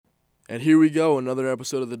And here we go, another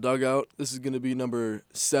episode of The Dugout. This is going to be number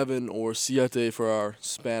 7 or siete for our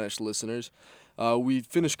Spanish listeners. We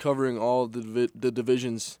finished covering all the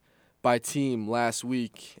divisions by team last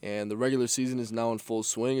week, and the regular season is now in full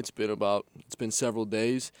swing. It's been several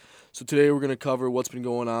days. So today we're going to cover what's been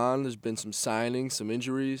going on. There's been some signings, some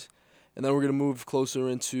injuries, and then we're going to move closer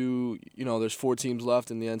into, there's 4 teams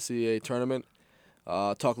left in the NCAA tournament.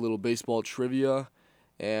 Talk a little baseball trivia,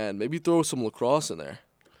 and maybe throw some lacrosse in there.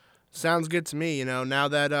 Sounds good to me. Now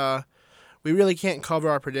that we really can't cover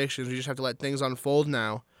our predictions, we just have to let things unfold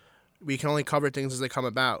now. We can only cover things as they come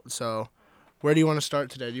about. So where do you want to start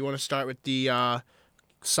today? Do you want to start with the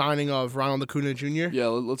signing of Ronald Acuna Jr.? Yeah,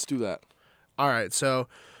 let's do that. All right. So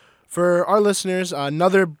for our listeners,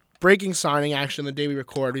 another breaking signing actually on the day we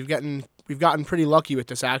record. We've gotten pretty lucky with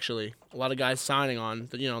this, actually. A lot of guys signing on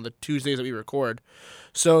the Tuesdays that we record.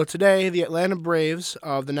 So today, the Atlanta Braves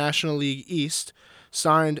of the National League East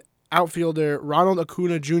signed outfielder Ronald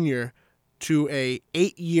Acuna Jr. to a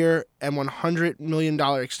 8-year and $100 million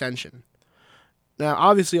extension. Now,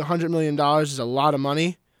 obviously, $100 million is a lot of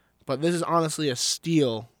money, but this is honestly a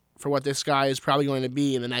steal for what this guy is probably going to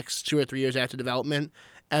be in the next 2 or 3 years after development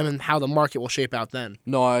and how the market will shape out then.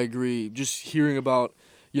 No, I agree. Just hearing about,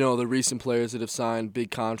 the recent players that have signed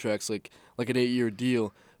big contracts like an 8-year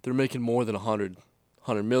deal, they're making more than $100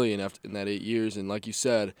 million in that 8 years. And like you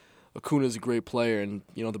said, Acuna's a great player, and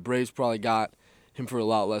the Braves probably got him for a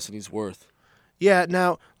lot less than he's worth. Yeah,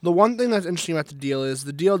 now, the one thing that's interesting about the deal is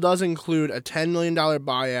the deal does include a $10 million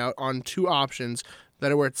buyout on 2 options that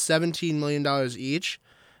are worth $17 million each.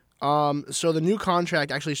 So the new contract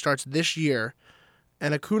actually starts this year,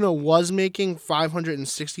 and Acuna was making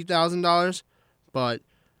 $560,000, but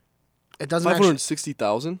it doesn't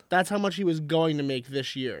 $560,000? That's how much he was going to make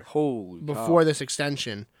this year. Holy before cow. This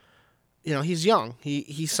extension. He's young.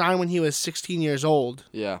 He signed when he was 16 years old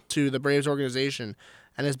to the Braves organization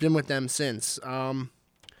and has been with them since.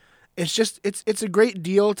 It's a great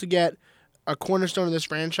deal to get a cornerstone of this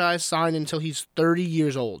franchise signed until he's 30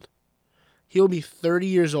 years old. He'll be 30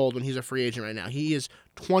 years old when he's a free agent right now. He is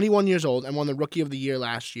 21 years old and won the Rookie of the Year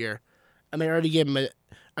last year, and they already gave him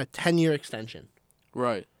a 10-year extension.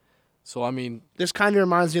 Right. So, this kind of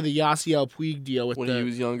reminds me of the Yasiel Puig deal with when he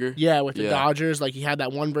was younger? Yeah, with the Dodgers. Like, he had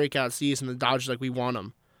that one breakout season, the Dodgers, we want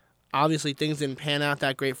him. Obviously, things didn't pan out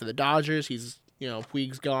that great for the Dodgers.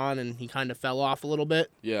 Puig's gone, and he kind of fell off a little bit.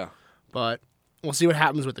 Yeah. But we'll see what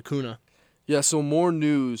happens with Acuna. Yeah, so more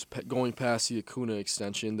news going past the Acuna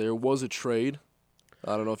extension. There was a trade.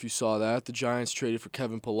 I don't know if you saw that. The Giants traded for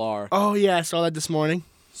Kevin Pillar. Oh, yeah, I saw that this morning.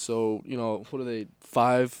 So, what are they,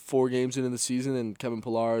 4 games into the season, and Kevin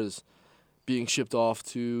Pillar is being shipped off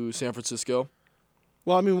to San Francisco?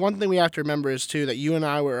 Well, one thing we have to remember is, too, that you and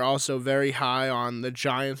I were also very high on the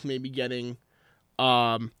Giants maybe getting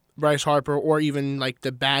Bryce Harper or even,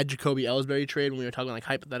 the bad Jacoby Ellsbury trade when we were talking,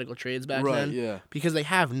 hypothetical trades back then. Right, yeah. Because they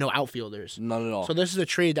have no outfielders. None at all. So this is a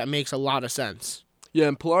trade that makes a lot of sense. Yeah,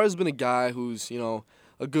 and Pillar has been a guy who's,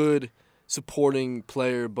 a good supporting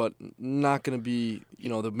player, but not going to be,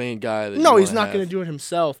 the main guy. No, he's not going to do it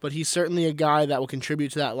himself, but he's certainly a guy that will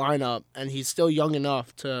contribute to that lineup, and he's still young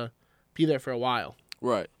enough to be there for a while.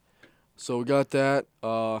 Right. So we got that.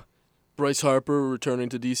 Bryce Harper returning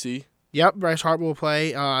to D.C. Yep, Bryce Harper will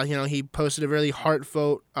play. He posted a really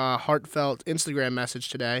heartfelt Instagram message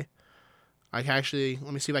today. Let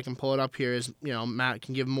me see if I can pull it up here. Matt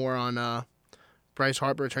can give more on Bryce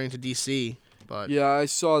Harper returning to D.C. But yeah, I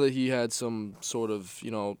saw that he had some sort of,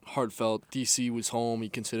 heartfelt D.C. was home. He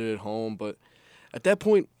considered it home. But at that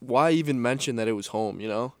point, why even mention that it was home,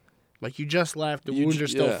 you just left. The wounds are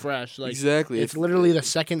still fresh. Exactly. It's literally the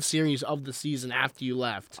second series of the season after you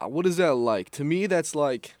left. What is that like? To me, that's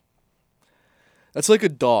like a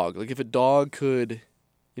dog. If a dog could,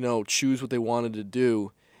 choose what they wanted to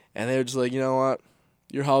do, and they're just like, you know what,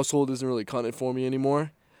 your household isn't really cutting it for me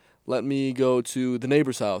anymore. Let me go to the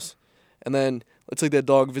neighbor's house. And then it's like that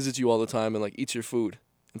dog visits you all the time and eats your food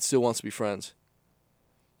and still wants to be friends.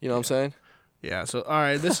 You know what I'm saying? Yeah. So all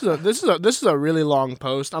right, this is a really long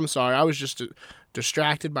post. I'm sorry, I was just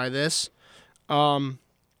distracted by this.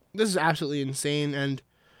 This is absolutely insane, and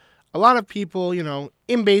a lot of people,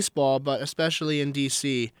 in baseball, but especially in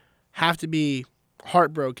DC, have to be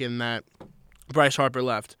heartbroken that Bryce Harper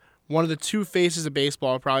left. One of the 2 faces of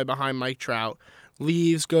baseball, probably behind Mike Trout,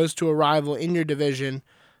 leaves, goes to a rival in your division,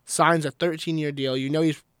 signs a 13-year deal.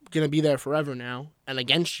 He's going to be there forever now and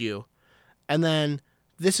against you. And then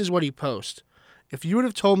this is what he posts. If you would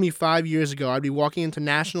have told me 5 years ago I'd be walking into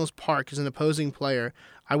Nationals Park as an opposing player,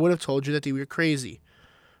 I would have told you that you were crazy.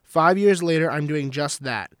 5 years later, I'm doing just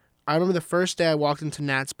that. I remember the first day I walked into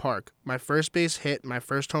Nats Park, my first base hit, my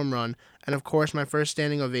first home run, and of course my first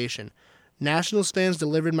standing ovation. Nationals fans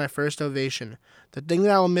delivered my first ovation. The thing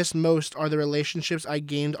that I will miss most are the relationships I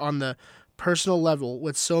gained on the personal level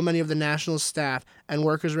with so many of the Nationals staff and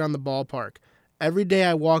workers around the ballpark. Every day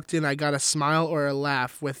I walked in, I got a smile or a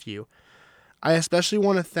laugh with you. I especially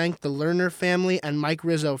want to thank the Lerner family and Mike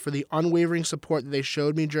Rizzo for the unwavering support that they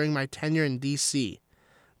showed me during my tenure in D.C.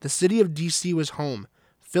 The city of D.C. was home.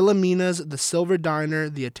 Philomena's, the Silver Diner,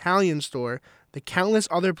 the Italian store, the countless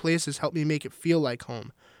other places helped me make it feel like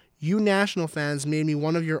home. You National fans made me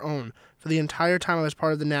one of your own for the entire time I was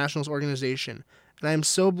part of the Nationals organization, and I am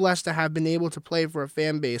so blessed to have been able to play for a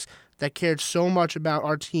fan base that cared so much about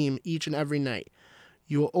our team each and every night.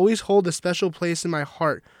 You will always hold a special place in my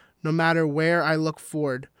heart no matter where I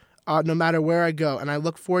no matter where I go, and I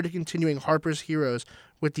look forward to continuing Harper's Heroes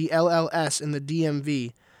with the LLS and the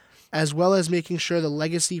DMV, as well as making sure the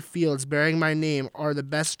legacy fields bearing my name are the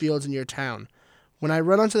best fields in your town. When I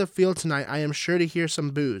run onto the field tonight, I am sure to hear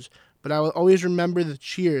some boos, but I will always remember the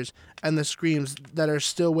cheers and the screams that are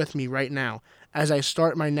still with me right now as I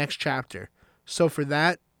start my next chapter. So for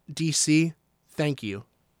that, DC, thank you.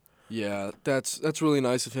 Yeah, that's really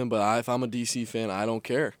nice of him, but if I'm a DC fan, I don't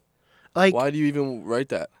care. Like, why do you even write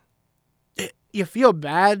that? You feel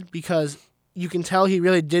bad because you can tell he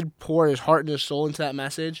really did pour his heart and his soul into that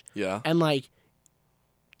message. Yeah. And, like,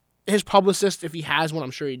 his publicist, if he has one,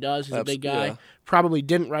 I'm sure he does. He's a big guy. Probably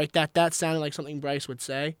didn't write that. That sounded like something Bryce would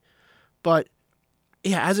say. But,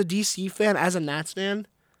 yeah, as a DC fan, as a Nats fan,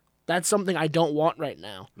 that's something I don't want right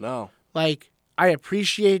now. No. Like, I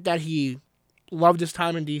appreciate that he loved his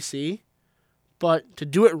time in DC, but to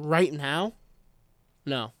do it right now,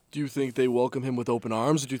 no. Do you think they welcome him with open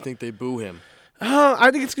arms, or do you think they boo him? I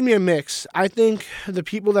think it's going to be a mix. I think the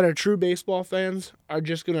people that are true baseball fans are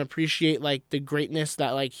just going to appreciate, like, the greatness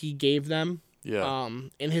that, like, he gave them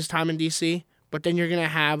in his time in DC. But then you're going to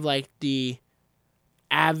have, like, the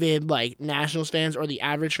avid, like, Nationals fans or the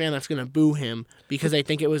average fan that's going to boo him because they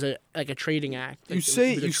think it was a trading act. You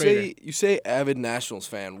say avid Nationals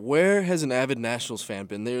fan. Where has an avid Nationals fan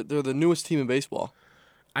been? They're the newest team in baseball.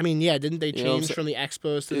 I mean, yeah, didn't they change from the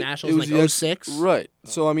Expos to the Nationals in like 06? Right.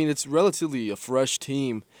 So, I mean, it's relatively a fresh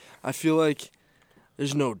team. I feel like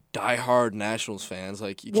there's no diehard Nationals fans.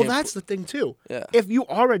 Like, that's the thing, too. Yeah. If you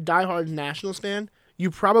are a diehard Nationals fan, you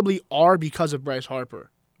probably are because of Bryce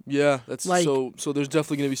Harper. Yeah, that's like, so there's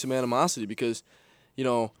definitely going to be some animosity because, you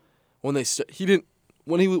know, when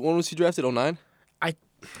was he drafted? 09?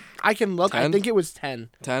 I can look. 10? I think it was 10.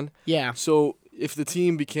 10? Yeah. So if the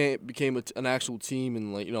team became an actual team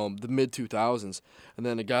in, like, you know, the mid 2000s, and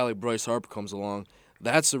then a guy like Bryce Harper comes along,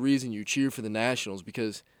 that's the reason you cheer for the Nationals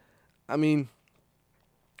because, I mean,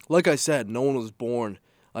 like I said, no one was born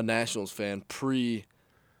a Nationals fan pre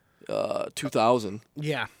 2000.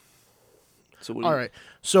 Yeah. So all right.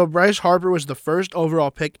 So Bryce Harper was the first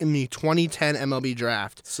overall pick in the 2010 MLB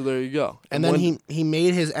draft. So there you go. And then he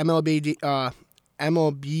made his MLB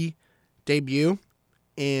debut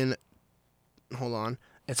in. Hold on.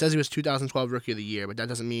 It says he was 2012 Rookie of the Year, but that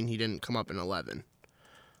doesn't mean he didn't come up in 11.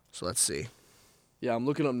 So let's see. Yeah, I'm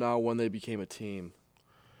looking up now when they became a team.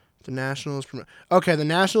 The Nationals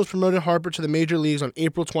promoted Harper to the major leagues on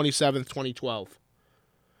April 27th, 2012.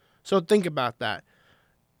 So think about that.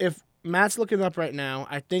 If Matt's looking up right now,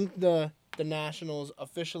 I think the Nationals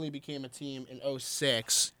officially became a team in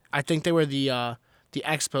 06. I think they were the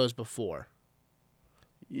Expos before.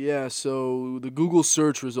 Yeah, so the Google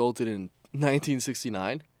search resulted in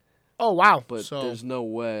 1969. Oh, wow. But there's no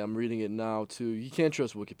way. I'm reading it now, too. You can't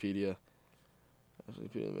trust Wikipedia.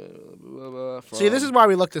 See, this is why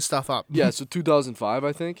we look this stuff up. Yeah, so 2005,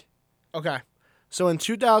 I think. Okay. So in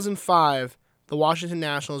 2005, the Washington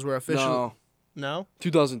Nationals were officially... No?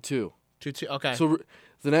 2002. Okay. So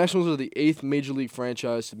the Nationals are the 8th Major League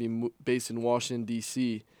franchise to be based in Washington,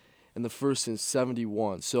 D.C., and the first since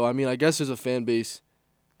 71. So, I mean, I guess there's a fan base...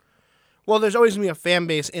 Well, there's always going to be a fan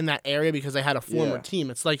base in that area because they had a former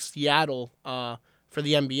team. It's like Seattle for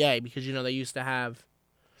the NBA because, you know, they used to have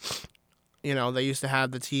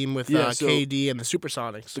the team with KD and the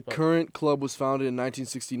Supersonics. The current club was founded in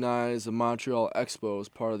 1969 as the Montreal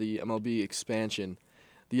Expos, part of the MLB expansion.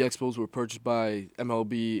 The Expos were purchased by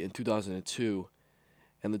MLB in 2002,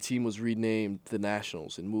 and the team was renamed the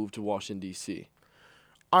Nationals and moved to Washington, D.C.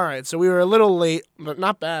 All right, so we were a little late, but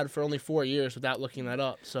not bad for only 4 years without looking that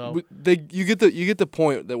up. So you get the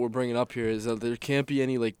point that we're bringing up here is that there can't be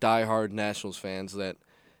any like diehard Nationals fans that,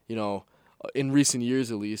 you know, in recent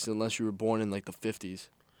years at least, unless you were born in like the 50s.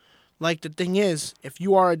 Like the thing is, if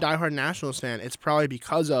you are a diehard Nationals fan, it's probably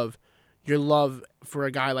because of your love for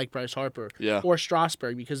a guy like Bryce Harper Yeah. or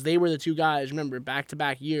Strasburg, because they were the two guys, remember,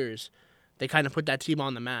 back-to-back years, they kind of put that team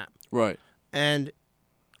on the map. Right. And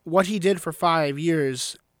what he did for 5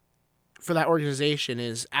 years for that organization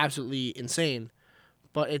is absolutely insane.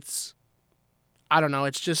 But I don't know,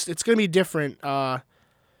 it's going to be different. When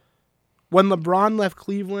LeBron left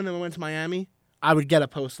Cleveland and went to Miami, I would get a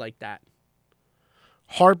post like that.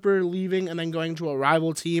 Harper leaving and then going to a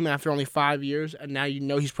rival team after only 5 years, and now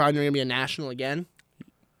he's probably going to be a national again.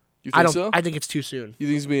 You think so? I think it's too soon. You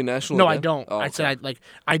think he's being a national? No, again? I don't. Oh, I okay. said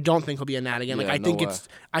I don't think he'll be a nat again. Yeah, I no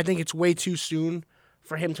think it's way too soon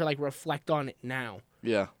for him to reflect on it now.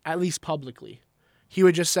 Yeah. At least publicly. He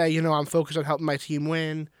would just say, I'm focused on helping my team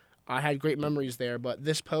win. I had great memories there, but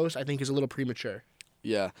this post I think is a little premature.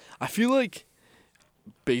 Yeah. I feel like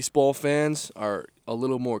baseball fans are a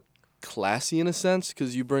little more classy in a sense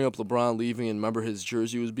because you bring up LeBron leaving and remember his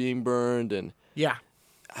jersey was being burned, and Yeah.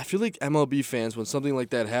 I feel like MLB fans, when something like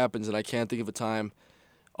that happens, and I can't think of a time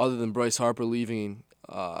other than Bryce Harper leaving,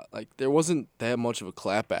 there wasn't that much of a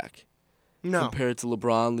clapback No. compared to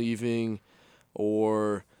LeBron leaving,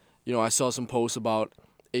 or I saw some posts about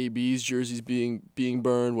AB's jerseys being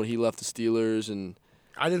burned when he left the Steelers, and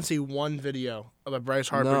I didn't see one video of a Bryce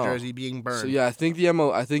Harper No. jersey being burned. so yeah, I think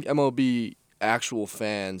MLB actual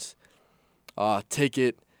fans take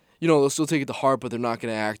it. They'll still take it to heart, but they're not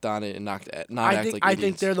going to act on it and not act like I idiots.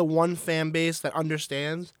 think they're the one fan base that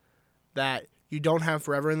understands that you don't have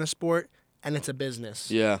forever in the sport and it's a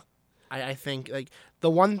business. Yeah. I think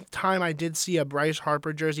the one time I did see a Bryce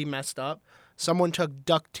Harper jersey messed up, someone took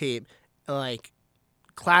duct tape,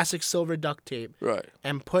 classic silver duct tape, Right.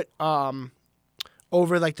 and put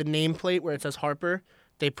over the nameplate where it says Harper,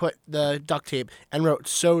 they put the duct tape and wrote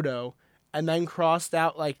Soto, and then crossed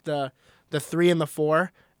out the 3 and the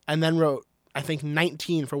 4, and then wrote I think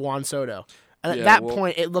 19 for Juan Soto. And at that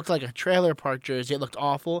point, it looked like a trailer park jersey. It looked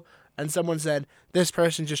awful. And someone said, this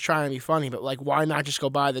person's just trying to be funny, but why not just go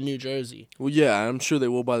buy the new jersey? Well, yeah, I'm sure they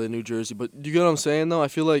will buy the new jersey, but you get what I'm saying though? I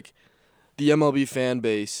feel like the MLB fan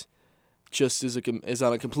base just is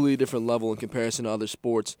on a completely different level in comparison to other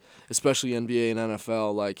sports, especially NBA and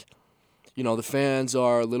NFL. The fans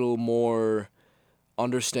are a little more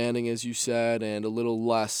understanding, as you said, and a little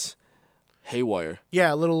less haywire.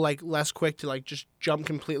 Yeah, a little less quick to just jump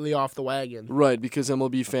completely off the wagon. Right, because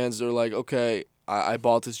MLB fans are like, okay, I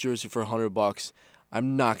bought this jersey for $100.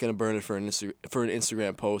 I'm not gonna burn it for an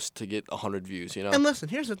Instagram post to get 100 views. And listen,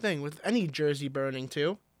 here's the thing with any jersey burning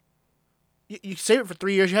too. You save it for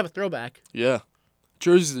 3 years, you have a throwback. Yeah,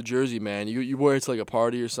 jersey's a jersey, man. You wear it to a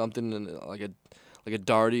party or something, and like a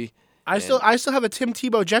darty. I still have a Tim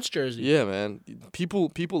Tebow Jets jersey. Yeah, man.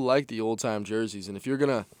 People like the old time jerseys, and if you're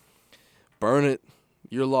gonna burn it,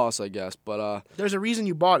 your loss, I guess. But there's a reason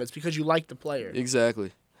you bought it. It's because you like the player.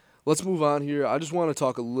 Exactly. Let's move on here. I just want to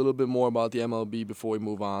talk a little bit more about the MLB before we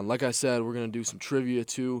move on. Like I said, we're gonna do some trivia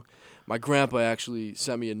too. My grandpa actually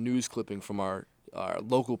sent me a news clipping from our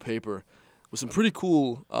local paper with some pretty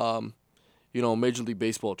cool, Major League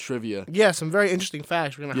Baseball trivia. Yeah, some very interesting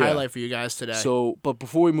facts we're gonna highlight for you guys today. So, but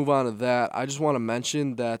before we move on to that, I just want to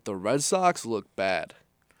mention that the Red Sox look bad.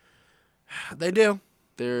 They do.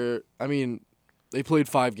 They played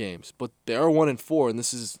 5 games, but they are 1-4, and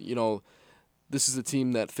this is a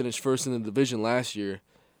team that finished first in the division last year,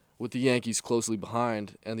 with the Yankees closely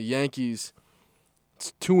behind. And the Yankees,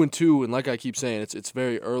 it's 2-2, and like I keep saying, it's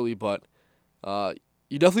very early, but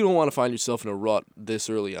you definitely don't want to find yourself in a rut this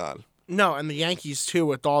early on. No, and the Yankees too,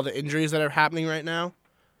 with all the injuries that are happening right now,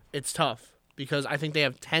 it's tough because I think they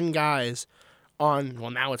have 10 guys on.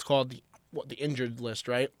 Well, now it's called the injured list,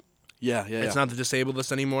 right? Yeah. It's not the disabled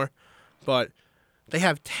list anymore, but they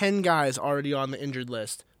have 10 guys already on the injured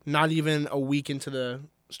list. Not even a week into the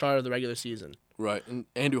start of the regular season. Right, and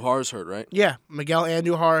Andujar's hurt, right? Yeah, Miguel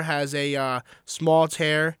Andujar has a small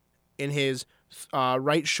tear in his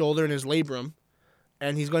right shoulder and his labrum,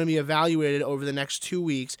 and he's going to be evaluated over the next 2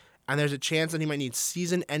 weeks, and there's a chance that he might need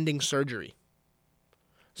season-ending surgery.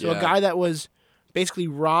 So Yeah. a guy that was basically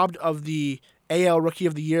robbed of the AL Rookie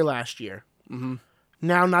of the Year last year,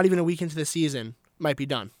 now not even a week into the season, might be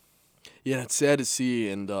done. Yeah, it's sad to see,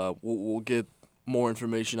 and we'll get more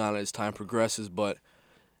information on it as time progresses, but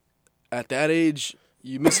at that age,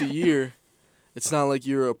 you miss a year, it's not like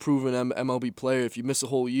you're a proven MLB player. If you miss a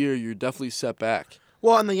whole year, you're definitely set back.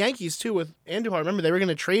 Well, and the Yankees, too, with Andujar, remember, they were going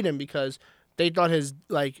to trade him because they thought his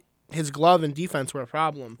glove and defense were a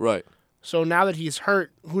problem. Right. So now that he's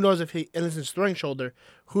hurt, who knows if and it's his throwing shoulder,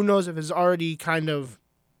 who knows if his already kind of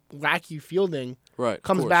wacky fielding Right.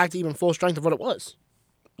 comes back to even full strength of what it was.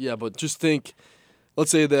 Yeah, but just think,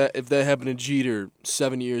 let's say that if that happened to Jeter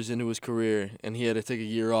 7 years into his career and he had to take a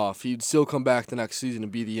year off, he'd still come back the next season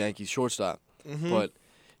and be the Yankees shortstop. Mm-hmm. But,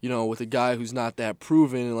 with a guy who's not that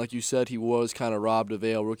proven, and like you said, he was kind of robbed of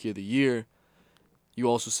AL Rookie of the Year. You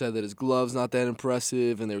also said that his glove's not that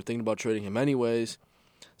impressive, and they were thinking about trading him anyways.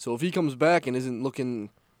 So if he comes back and isn't looking,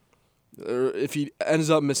 or if he ends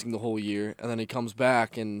up missing the whole year, and then he comes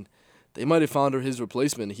back and they might have found his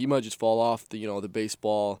replacement, he might just fall off the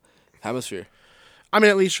baseball hemisphere. I mean,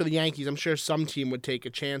 at least for the Yankees, I'm sure some team would take a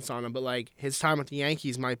chance on him, but like his time with the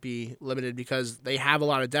Yankees might be limited because they have a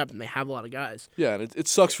lot of depth and they have a lot of guys. Yeah, and it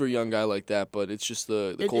sucks for a young guy like that, but it's just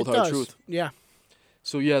the cold hard truth. Yeah.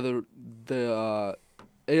 So yeah, the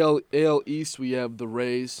AL East, we have the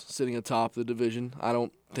Rays sitting atop the division. I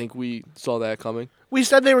don't think we saw that coming. We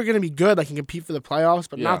said they were going to be good, like, and compete for the playoffs,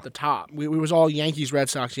 but Yeah. not the top. We was all Yankees, Red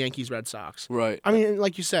Sox, Yankees, Red Sox. Right. I mean,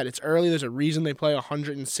 like you said, it's early. There's a reason they play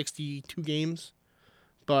 162 games,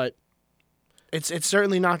 but it's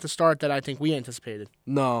certainly not the start that I think we anticipated.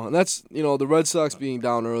 No, and that's, the Red Sox being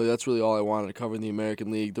down early, that's really all I wanted to cover in the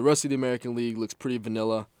American League. The rest of the American League looks pretty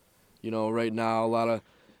vanilla. Right now, a lot of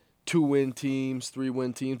 2-win teams,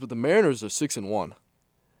 3-win teams, but the Mariners are 6-1.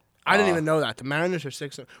 I didn't even know that. The Mariners are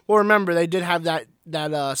 6. Well, remember, they did have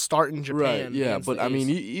that start in Japan. Right, yeah, against but the I mean,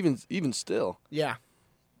 A's. even still. Yeah.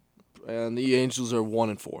 And the Angels are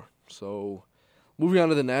 1-4. So, moving on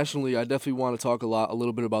to the National League, I definitely want to talk a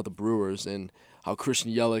little bit about the Brewers and how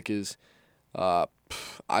Christian Yelich is,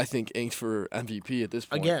 I think, inked for MVP at this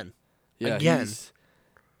point. Again. Yeah, Again.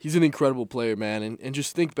 He's an incredible player, man. And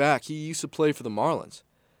just think back, he used to play for the Marlins,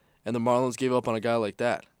 and the Marlins gave up on a guy like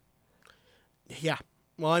that. Yeah.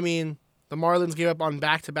 Well, I mean, the Marlins gave up on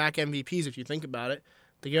back-to-back MVPs, if you think about it.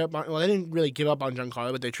 They gave up on, they didn't really give up on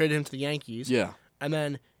Giancarlo, but they traded him to the Yankees. Yeah. And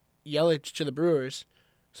then Yelich to the Brewers.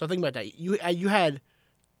 So think about that. You had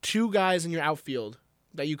two guys in your outfield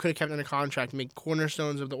that you could have kept under contract to make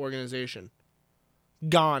cornerstones of the organization.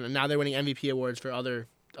 Gone, and now they're winning MVP awards for other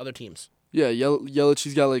teams. Yeah, Yelich,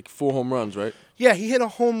 he's got like 4 home runs, right? Yeah, he hit a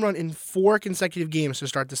home run in 4 consecutive games to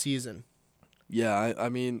start the season. Yeah, I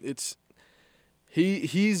mean,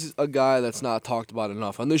 he's a guy that's not talked about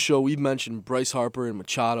enough. On this show, we've mentioned Bryce Harper and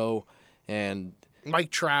Machado and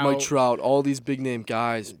Mike Trout, all these big-name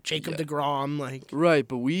guys. Jacob deGrom, Right,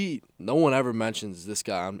 but no one ever mentions this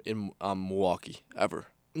guy in Milwaukee, ever.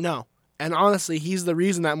 No. And honestly, he's the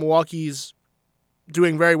reason that Milwaukee's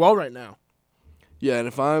doing very well right now. Yeah,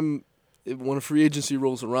 and when a free agency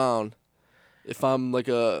rolls around, if I'm like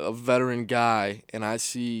a veteran guy and I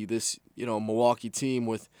see this, Milwaukee team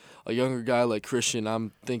with a younger guy like Christian,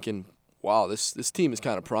 I'm thinking, wow, this team is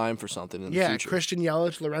kind of primed for something in the future. Yeah, Christian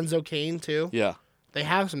Yelich, Lorenzo Cain too. Yeah. They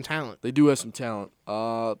have some talent. They do have some talent.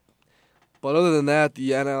 But other than that,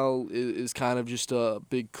 the NL is kind of just a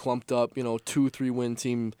big clumped up, 2-3 win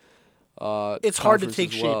team. It's hard to conference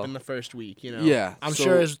take as well. shape in the first week, Yeah. I'm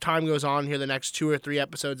sure as time goes on here, the next 2 or 3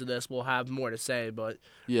 episodes of this, we'll have more to say. But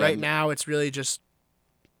right now, it's really just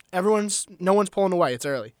no one's pulling away. It's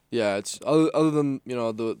early. Yeah, it's other than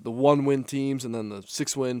the 1-win teams and then the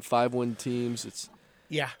 6-win, 5-win teams. It's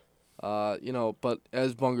Yeah. But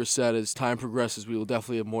as Bunger said, as time progresses, we will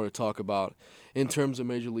definitely have more to talk about in terms of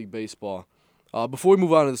Major League Baseball. Before we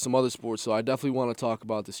move on to some other sports, so I definitely want to talk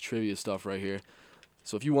about this trivia stuff right here.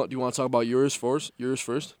 So do you want to talk about yours first?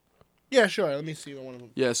 Yeah, sure. Let me see one of them.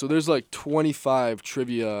 Yeah, so there's like 25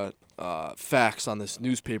 trivia facts on this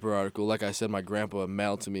newspaper article. Like I said, my grandpa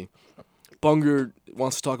mailed to me. Bunger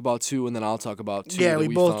wants to talk about 2, and then I'll talk about 2. Yeah, we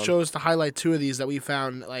both chose to highlight 2 of these that we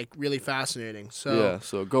found really fascinating.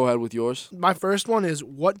 So go ahead with yours. My first one is,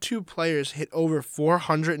 what 2 players hit over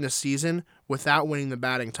 400 in a season without winning the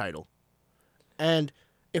batting title? And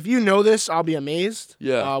if you know this, I'll be amazed.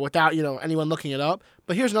 Yeah. Without anyone looking it up.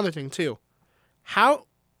 But here's another thing too. How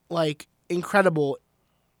incredible.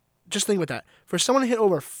 Just think about that. For someone to hit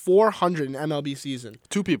over 400 in an MLB season.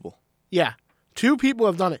 2 people. Yeah. 2 people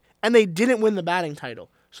have done it, and they didn't win the batting title.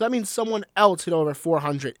 So that means someone else hit over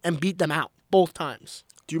 400 and beat them out both times.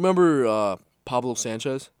 Do you remember Pablo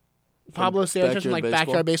Sanchez? Pablo Sanchez from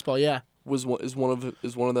Backyard Baseball, yeah. Is one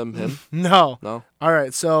of them him? No. No. All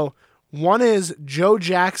right, so one is Joe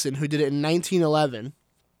Jackson, who did it in 1911.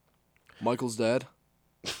 Michael's dad?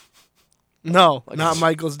 No, not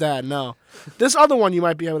Michael's dad, no. This other one you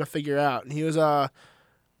might be able to figure out. He was a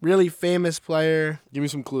really famous player. Give me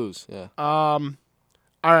some clues, yeah. All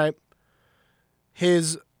right.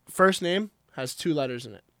 His first name has 2 letters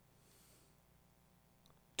in it.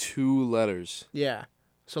 2 letters. Yeah.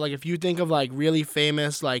 So, if you think of, really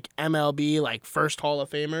famous, MLB, first Hall of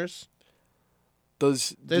Famers,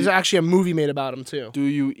 there's actually a movie made about him, too. Do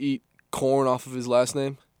you eat corn off of his last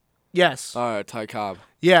name? Yes. All right, Ty Cobb.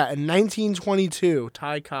 Yeah, in 1922,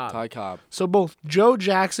 Ty Cobb. Ty Cobb. So both Joe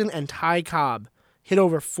Jackson and Ty Cobb hit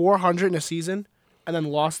over 400 in a season and then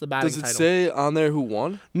lost the batting Does it title. say on there who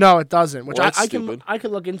won? No, it doesn't. Which Well, that's I stupid.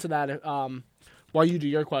 can look into that while you do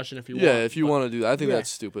your question if you want. Yeah, if you want to do that. I think yeah. that's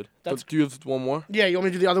stupid. That's- But do you have one more? Yeah, you want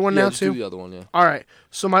me to do the other one Yeah, now just too? do the other one, yeah. All right.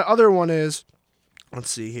 So my other one is,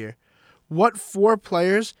 let's see here. What 4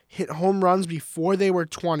 players hit home runs before they were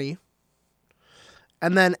 20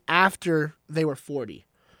 and then after they were 40?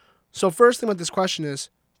 So first thing with this question is,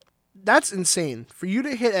 that's insane. For you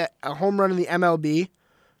to hit a home run in the MLB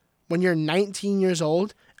when you're 19 years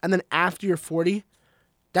old and then after you're 40,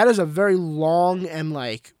 that is a very long and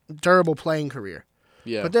durable playing career.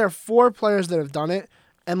 Yeah. But there are 4 players that have done it,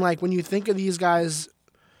 and when you think of these guys,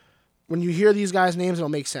 when you hear these guys' names, it'll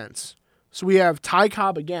make sense. So we have Ty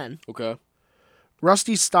Cobb again, Okay.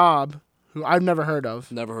 Rusty Staub, who I've never heard of,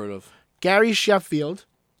 Never heard of. Gary Sheffield,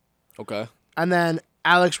 Okay. and then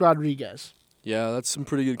Alex Rodriguez. Yeah, that's some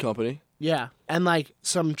pretty good company. Yeah, and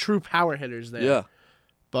some true power hitters there. Yeah.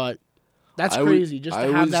 But that's I crazy would- just I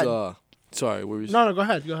to have always, that. Sorry, what were you No, go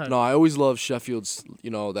ahead. Go ahead. No, I always love Sheffield's,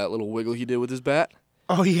 that little wiggle he did with his bat.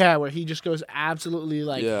 Oh yeah, where he just goes absolutely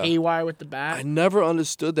Yeah. haywire with the I bat. never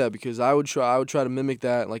understood that because I would try to mimic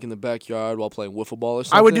that in the backyard while playing wiffle ball or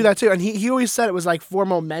something. I would do that too, and he always said it was for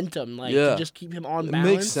momentum, to Yeah. just keep him on It balance.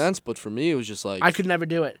 makes sense, but for me it was just I could never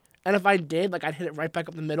do it, and if I did, I'd hit it right back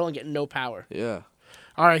up the middle and get no power. yeah.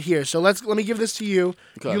 All right, here. So let me give this to you.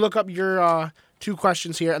 Okay. You look up your 2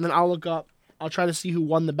 questions here, and then I'll try to see who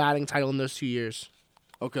won the batting title in those 2 years.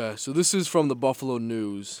 Okay, so this is from the Buffalo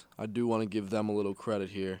News. I do want to give them a little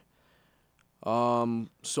credit here.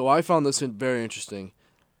 So I found this very interesting.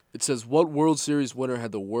 It says, what World Series winner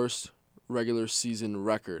had the worst regular season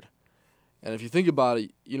record? And if you think about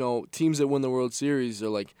it, teams that win the World Series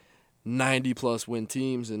are 90-plus win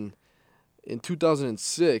teams. And in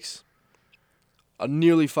 2006, a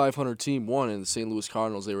nearly 500 team won in the St. Louis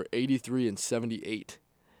Cardinals. They were 83-78.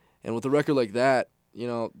 And with a record like that,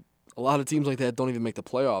 a lot of teams like that don't even make the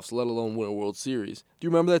playoffs, let alone win a World Series. Do you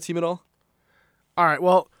remember that team at all? All right.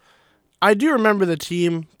 Well, I do remember the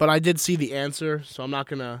team, but I did see the answer, so I'm not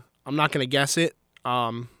gonna guess it.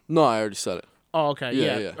 No, I already said it. Oh, okay.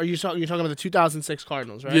 Yeah, Yeah. yeah. You're talking about the 2006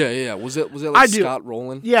 Cardinals, right? Yeah. Was it I do. Scott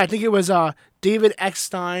Rowland? Yeah, I think it was David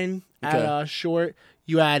Eckstein at Okay. short.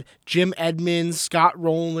 You had Jim Edmonds, Scott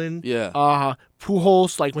Rowland, Yeah.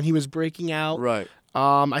 Pujols, when he was breaking out. Right.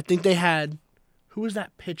 I think they had, who was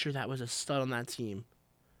that pitcher that was a stud on that team?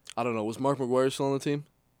 I don't know. Was Mark McGwire still on the team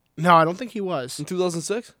No, I don't think he was. in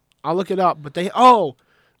 2006? I'll look it up. But who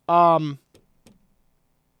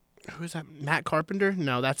is that? Matt Carpenter?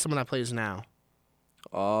 No, that's someone that plays now.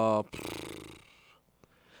 I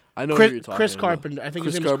know who you're talking Chris about. Carpenter. I think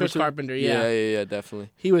his name is Chris Carpenter. Yeah. Yeah, definitely.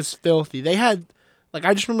 He was filthy. They had,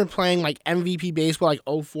 I just remember playing MVP baseball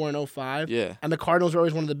 04 and 05. Yeah. And the Cardinals were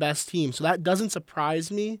always one of the best teams. So that doesn't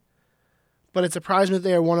surprise me. But it surprised me that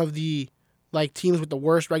they are one of the teams with the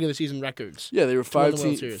worst regular season records. Yeah, they were win the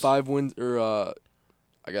World Series. 5 wins, or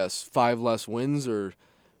I guess 5 less wins, or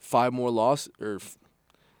 5 more losses, or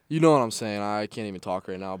you know what I'm saying. I can't even talk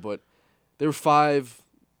right now, but they were 5.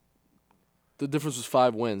 The difference was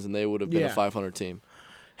 5 wins, and they would have been a Yeah. 500 team.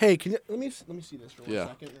 Hey, let me see this for 1 Yeah.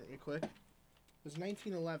 second, real quick. It was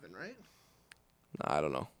 1911, right? Nah, I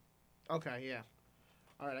don't know. Okay, yeah.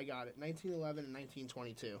 All right, I got it. 1911 and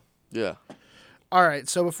 1922. Yeah. All right,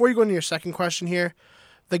 so before you go into your second question here,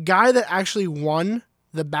 the guy that actually won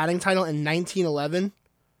the batting title in 1911,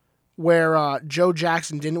 where Joe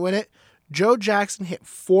Jackson didn't win it, Joe Jackson hit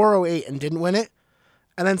 408 and didn't win it,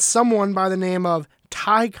 and then someone by the name of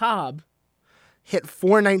Ty Cobb hit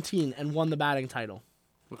 419 and won the batting title.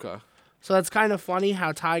 Okay. So that's kind of funny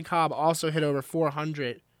how Ty Cobb also hit over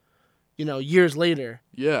 400, years later.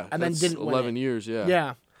 Yeah. And then that's didn't win 11 it. years, yeah.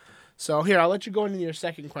 Yeah. So here, I'll let you go into your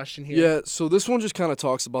second question here. Yeah, so this one just kind of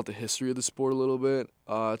talks about the history of the sport a little bit.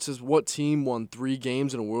 It says, what team won 3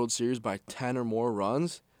 games in a World Series by 10 or more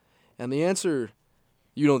runs? And the answer,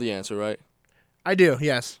 you know the answer, right? I do,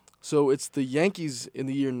 yes. So it's the Yankees in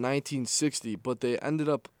the year 1960, but they ended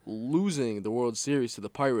up losing the World Series to the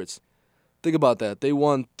Pirates. Think about that. They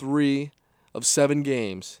won 3 of 7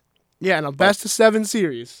 games. Yeah, and a best of 7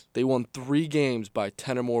 series. They won 3 games by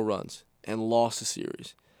 10 or more runs and lost the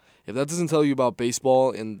series. If that doesn't tell you about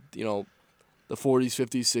baseball in, the 40s,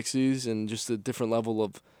 50s, 60s, and just a different level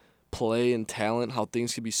of play and talent, how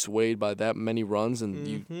things could be swayed by that many runs and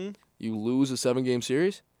you lose a 7-game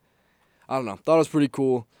series, I don't know. Thought it was pretty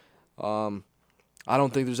cool. I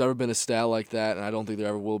don't think there's ever been a stat like that, and I don't think there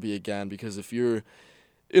ever will be again, because if you're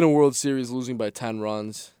in a World Series losing by 10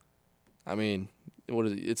 runs, I mean, what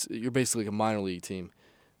is it? You're basically like a minor league team.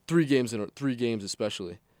 3 games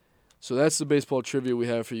especially. So that's the baseball trivia we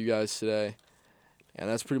have for you guys today. And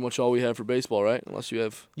that's pretty much all we have for baseball, right? Unless you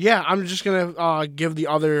have... Yeah, I'm just going to give the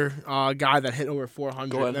other guy that hit over 400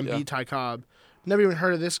 Go ahead, and then yeah. beat Ty Cobb. Never even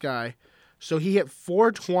heard of this guy. So he hit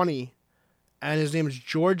 420, and his name is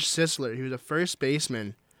George Sisler. He was a first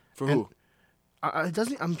baseman. For who? It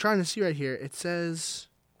doesn't. I'm trying to see right here. It says...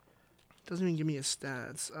 It doesn't even give me his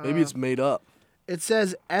stats. Maybe it's made up. It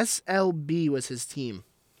says SLB was his team.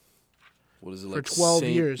 What is it, for like 12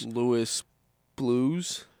 St. years. Louis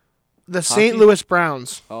Blues? The Hockey? St. Louis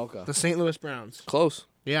Browns. Oh, okay. The St. Louis Browns. Close.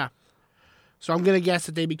 Yeah. So I'm going to guess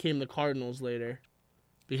that they became the Cardinals later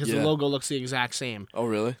because the Yeah. logo looks the exact same. Oh,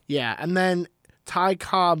 really? Yeah, and then Ty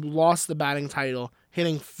Cobb lost the batting title,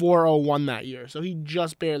 hitting 401 that year. So he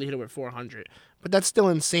just barely hit over 400. But that's still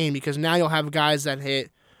insane because now you'll have guys that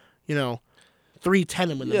hit,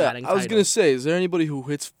 310 and win the batting title. I was going to say, is there anybody who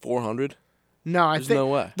hits 400? No, I There's think no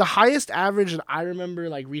way. the highest average that I remember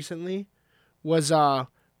recently was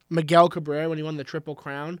Miguel Cabrera when he won the Triple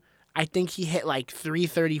Crown. I think he hit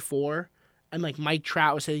 334, and Mike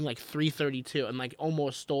Trout was hitting 332, and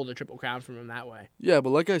almost stole the Triple Crown from him that way. Yeah,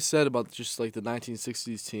 but like I said about just the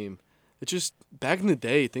 1960s team, it just back in the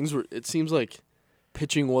day it seems like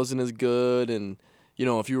pitching wasn't as good, and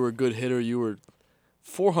if you were a good hitter,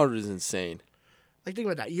 400 is insane. Think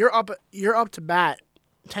about that. You're up to bat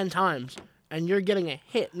 10 times, and you're getting a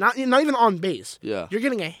hit. Not even on base. Yeah. You're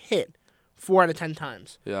getting a hit 4 out of 10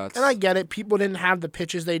 times. Yeah. And I get it. People didn't have the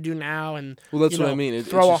pitches they do now, and Well, that's what I mean.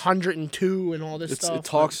 Throw 102 and all this stuff. It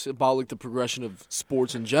talks about the progression of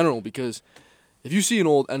sports in general, because if you see an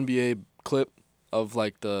old NBA clip of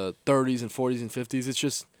the 30s and 40s and 50s, it's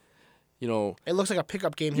just it looks like a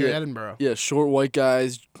pickup game here in Edinburgh. Yeah, short white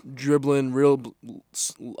guys dribbling, real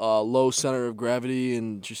low center of gravity,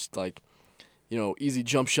 and just easy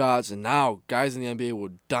jump shots. And now guys in the NBA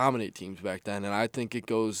would dominate teams back then, and I think it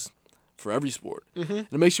goes for every sport. Mm-hmm. And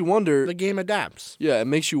it makes you wonder. The game adapts. Yeah, it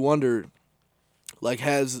makes you wonder.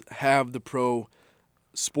 Have the pro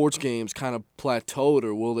sports games kind of plateaued,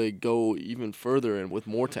 or will they go even further and with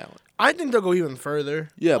more talent? I think they'll go even further.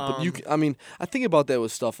 Yeah, but I think about that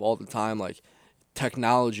with stuff all the time, like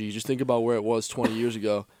technology. Just think about where it was 20 years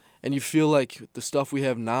ago, and you feel like the stuff we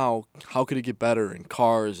have now, how could it get better in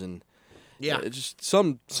cars and it's just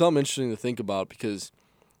some interesting to think about, because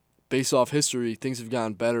based off history, things have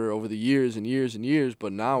gotten better over the years and years and years,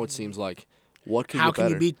 but now it seems like what could How get better?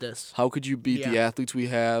 can you beat this? How could you beat the athletes we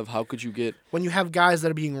have? How could you get when you have guys that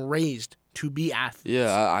are being raised to be athletes?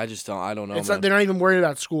 Yeah, I just don't. I don't know. It's man. they're not even worried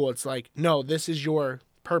about school. It's no, this is your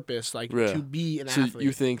purpose, to be an so athlete.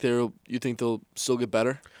 you think they'll still get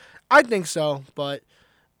better? I think so, but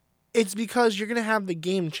it's because you're gonna have the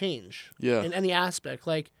game change. Yeah. In any aspect,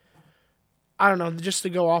 I don't know. Just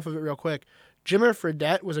to go off of it real quick, Jimmer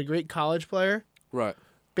Fredette was a great college player. Right.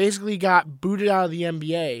 Basically, got booted out of the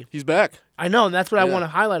NBA. He's back. I know, and that's what I want to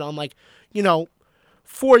highlight on.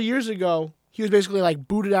 4 years ago, he was basically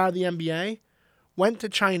booted out of the NBA, went to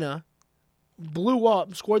China, blew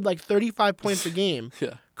up, scored 35 points a game,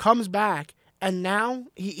 comes back, and now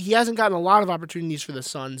he hasn't gotten a lot of opportunities for the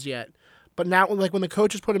Suns yet. But now, when the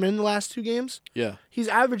coaches put him in the last 2 games, he's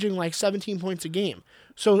averaging 17 points a game.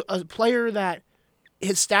 So a player that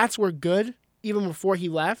his stats were good even before he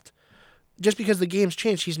left, just because the game's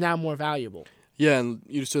changed, he's now more valuable. Yeah, and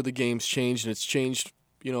you said the game's changed, and it's changed,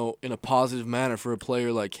 in a positive manner for a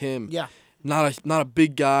player like him. Yeah. Not a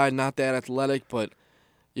big guy, not that athletic, but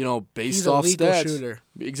based He's off a lethal stats. shooter.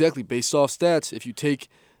 Exactly, based off stats. If you take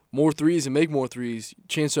more threes and make more threes,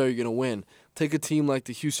 chances are you're going to win. Take a team like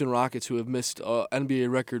the Houston Rockets, who have missed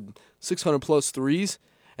NBA record 600 plus threes,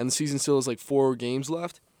 and the season still has 4 games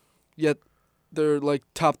left. Yet they're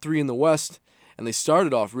top 3 in the West, and they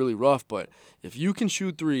started off really rough. But if you can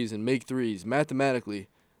shoot threes and make threes, mathematically,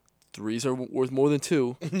 threes are worth more than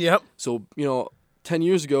 2. Yep. So 10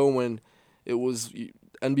 years ago, when it was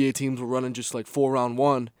NBA teams were running just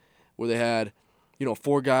 4-round-1, where they had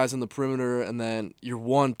 4 guys on the perimeter, and then you're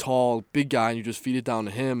one tall big guy, and you just feed it down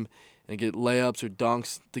to him and get layups or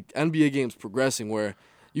dunks. The NBA game's progressing where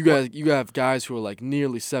you have guys who are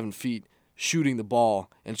nearly 7 feet shooting the ball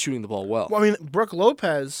and shooting the ball well. Well, I mean, Brook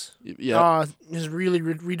Lopez has really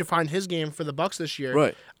redefined his game for the Bucks this year.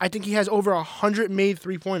 Right. I think he has over 100 made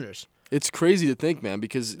 3-pointers. It's crazy to think, man,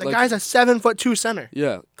 because the guy's a 7'2" center.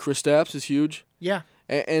 Yeah, Kristaps is huge. Yeah.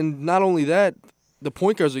 And not only that, the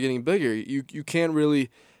point guards are getting bigger. You can't really,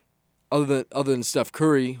 other than Steph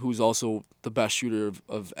Curry, who's also the best shooter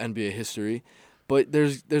of NBA history, but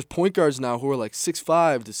there's point guards now who are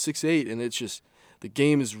 6'5" to 6'8", and it's just the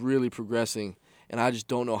game is really progressing, and I just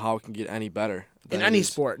don't know how it can get any better. in than it any is.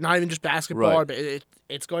 sport, not even just basketball. Right. But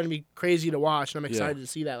it's going to be crazy to watch, and I'm excited to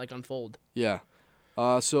see that unfold. Yeah.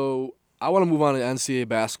 So I want to move on to NCAA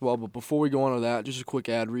basketball, but before we go on to that, just a quick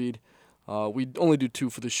ad read. We only do 2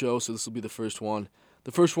 for the show, so this will be the first one.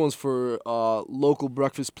 The first one's for a local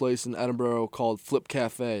breakfast place in Edinburgh called Flip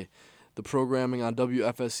Cafe. The programming on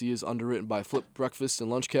WFSC is underwritten by Flip Breakfast and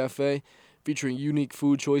Lunch Cafe, featuring unique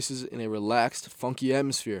food choices in a relaxed, funky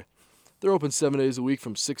atmosphere. They're open 7 days a week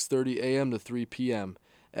from 6:30 a.m. to 3 p.m.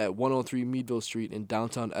 at 103 Meadville Street in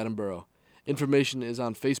downtown Edinburgh. Information is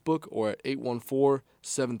on Facebook or at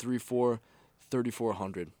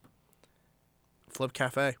 814-734-3400. Flip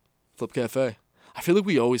Cafe. Flip Cafe. I feel like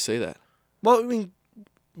we always say that. Well, I mean,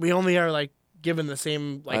 we only are given the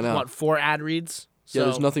same 4 ad reads. So. Yeah,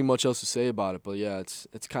 there's nothing much else to say about it, but yeah, it's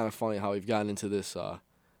kind of funny how we've gotten into this.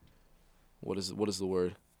 What is the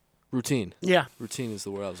word? Routine. Yeah, routine is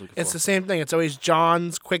the word I was looking it's for. the same thing. It's always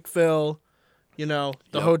John's, Quick Fill, the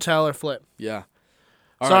Yep. hotel or Flip. Yeah.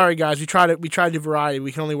 Sorry, guys, we tried to do variety.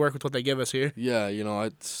 We can only work with what they give us here. Yeah,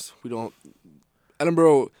 we don't.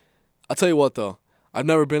 Edinburgh. I'll tell you what though, I've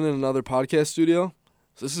never been in another podcast studio.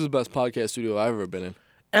 So this is the best podcast studio I've ever been in.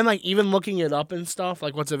 And even looking it up and stuff,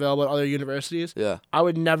 what's available at other universities, Yeah. I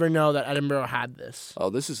would never know that Edinburgh had this. Oh,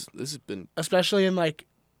 this has been. Especially in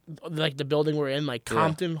the building we're in,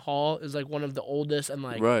 Compton Hall is one of the oldest and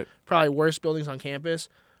Right. probably worst buildings on campus.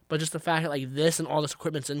 But just the fact that this and all this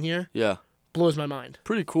equipment's in here Yeah. blows my mind.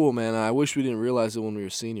 Pretty cool, man. I wish we didn't realize it when we were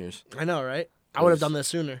seniors. I know, right? I would have done this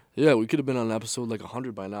sooner. Yeah, we could have been on episode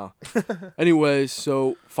 100 by now. Anyways,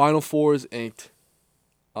 so Final Four is inked.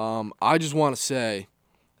 I just want to say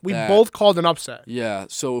We that, both called an upset. Yeah,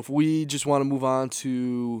 so if we just want to move on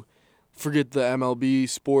to forget the MLB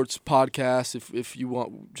sports podcast, if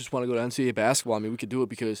you just want to go to NCAA basketball, I mean, we could do it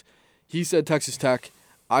because he said Texas Tech,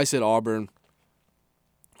 I said Auburn.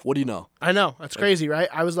 What do you know? I know. That's crazy, right?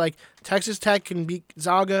 I was like, Texas Tech can beat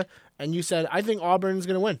Zaga, and you said, I think Auburn's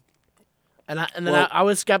going to win. And I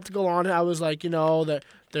was skeptical on it. I was like, that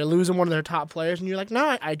they're losing one of their top players, and you're like,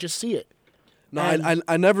 no, I just see it. No,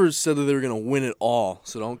 I never said that they were going to win it all,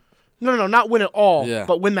 so don't. No, not win it all, Yeah.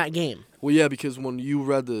 but win that game. Well, yeah, because when you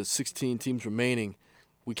read the 16 teams remaining,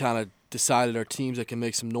 we kind of decided our teams that can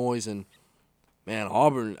make some noise. And, man,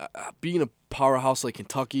 Auburn, being a powerhouse like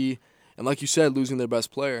Kentucky, and like you said, losing their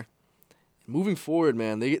best player. Moving forward,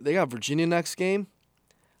 man, they got Virginia next game.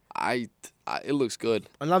 It looks good.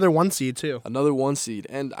 Another 1 seed, too. Another 1 seed.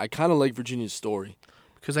 And I kind of like Virginia's story.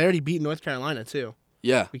 Because they already beat North Carolina, too.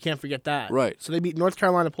 Yeah. We can't forget that. Right. So they beat North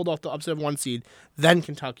Carolina, pulled off the upset of 1 seed, then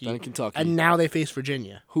Kentucky. And now they face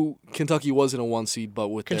Virginia. Who Kentucky wasn't a 1 seed, but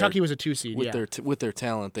with Kentucky was a 2 seed, with their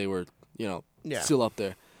talent, they were, Yeah. still up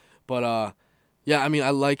there. But, yeah, I mean, I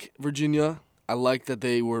like Virginia. I like that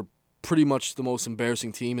they were pretty much the most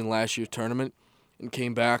embarrassing team in last year's tournament and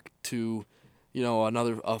came back to,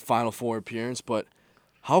 another Final Four appearance. But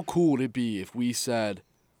how cool would it be if we said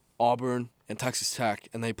Auburn and Texas Tech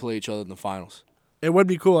and they play each other in the finals? It would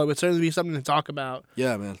be cool. It would certainly be something to talk about.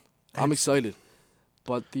 Yeah, man. I'm excited.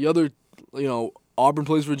 But the other, Auburn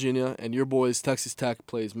plays Virginia, and your boys, Texas Tech,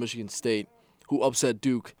 plays Michigan State, who upset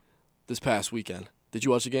Duke this past weekend. Did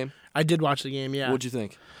you watch the game? I did watch the game, yeah. What'd you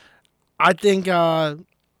think? I think,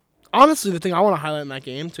 honestly, the thing I want to highlight in that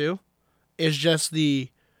game, too, is just the,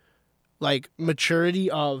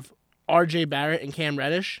 maturity of R.J. Barrett and Cam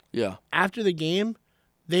Reddish. Yeah. After the game,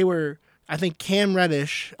 I think Cam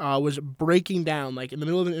Reddish was breaking down, in the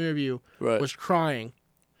middle of an interview, Right. was crying.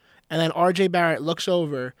 And then R.J. Barrett looks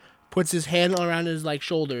over, puts his hand around his,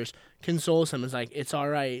 shoulders, consoles him, is like, it's all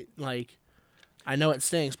right. I know it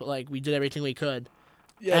stinks, but, we did everything we could.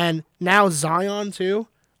 Yeah. And now Zion, too.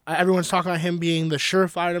 Everyone's talking about him being the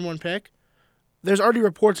surefire number 1 pick. There's already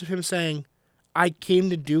reports of him saying, I came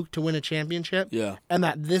to Duke to win a championship. Yeah. And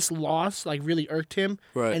that this loss, really irked him.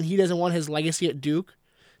 Right. And he doesn't want his legacy at Duke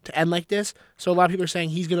to end like this. So a lot of people are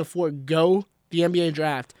saying he's going to forego the NBA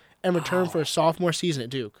draft and return for a sophomore season at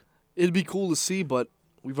Duke. It'd be cool to see, but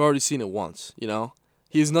we've already seen it once,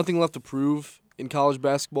 He has nothing left to prove in college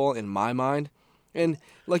basketball, in my mind. And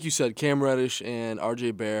like you said, Cam Reddish and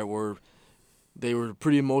R.J. Barrett were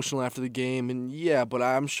pretty emotional after the game. And, yeah, but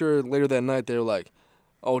I'm sure later that night they were like,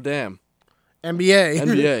 oh, damn.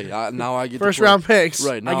 NBA. Now I get First to play. round picks.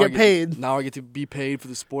 Right. Now I get paid. Now I get to be paid for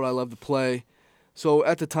the sport I love to play. So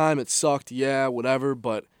at the time it sucked, yeah, whatever,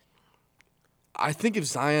 but I think if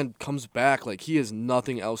Zion comes back, he has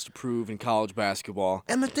nothing else to prove in college basketball.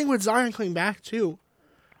 And the thing with Zion coming back, too,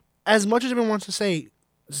 as much as everyone wants to say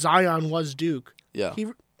Zion was Duke, Yeah.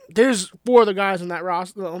 There's 4 other guys in that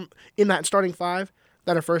roster, in that starting 5,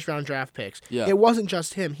 that are first-round draft picks. Yeah. It wasn't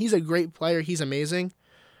just him. He's a great player. He's amazing.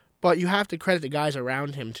 but you have to credit the guys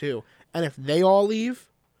around him too. And if they all leave,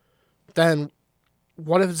 then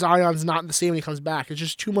what if Zion's not the same when he comes back? It's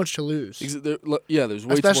just too much to lose. There's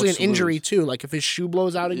way especially too much an injury lose. too. Like if his shoe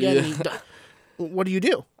blows out again, what do you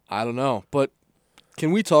do? I don't know, but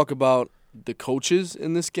can we talk about the coaches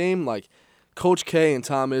in this game? Like Coach K and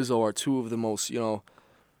Tom Izzo are two of the most,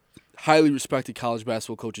 highly respected college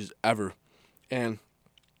basketball coaches ever. And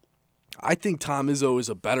I think Tom Izzo is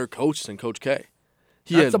a better coach than Coach K.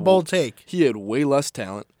 That's a bold take. He had way less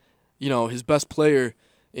talent. His best player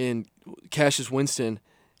in Cassius Winston,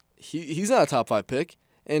 he's not a top 5 pick.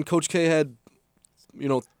 And Coach K had,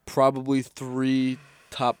 probably 3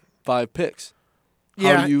 top 5 picks.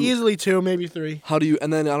 Easily 2, maybe 3.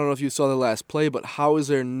 And then I don't know if you saw the last play, but how is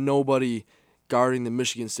there nobody guarding the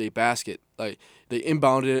Michigan State basket? Like they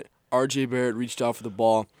inbounded it, R.J. Barrett reached out for the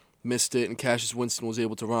ball, missed it, and Cassius Winston was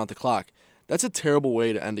able to run out the clock. That's a terrible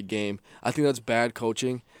way to end a game. I think that's bad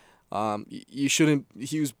coaching. You shouldn't.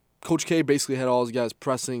 Coach K basically had all his guys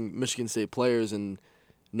pressing Michigan State players, and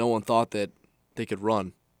no one thought that they could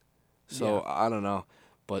run. So I don't know,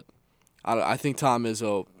 but I think Tom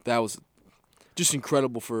Izzo, that was just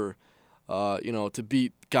incredible for to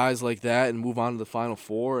beat guys like that and move on to the Final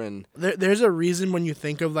Four. And there's a reason when you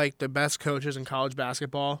think of like the best coaches in college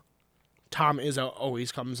basketball, Tom Izzo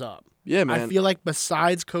always comes up. Yeah, man. I feel like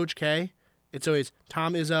besides Coach K, it's always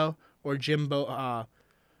Tom Izzo or Jim Boeheim.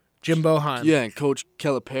 Yeah, and Coach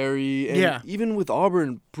Calipari. And even with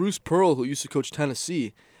Auburn, Bruce Pearl, who used to coach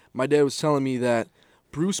Tennessee, my dad was telling me that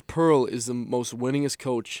Bruce Pearl is the most winningest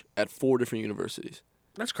coach at 4 different universities.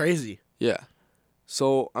 That's crazy. Yeah.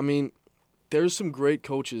 So, I mean, there's some great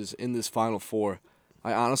coaches in this Final Four.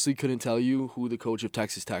 I honestly couldn't tell you who the coach of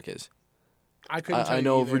Texas Tech is. I couldn't tell you I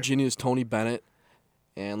know either. Virginia's Tony Bennett,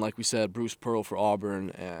 and like we said, Bruce Pearl for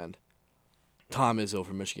Auburn, and Tom Izzo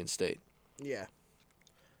for Michigan State. Yeah.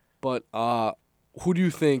 But who do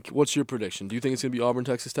you think, what's your prediction? Do you think it's going to be Auburn,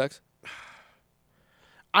 Texas Tech?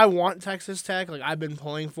 I want Texas Tech. Like, I've been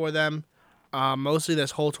pulling for them mostly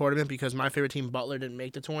this whole tournament because my favorite team, Butler, didn't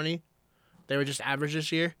make the 20. They were just average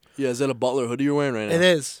this year. Yeah, is that a Butler hoodie you're wearing right now? It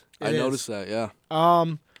is. I noticed that, yeah.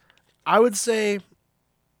 I would say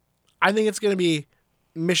I think it's going to be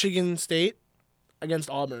Michigan State against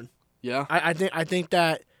Auburn. Yeah? I think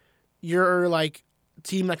that you're, like,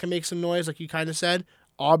 team that can make some noise, like you kind of said.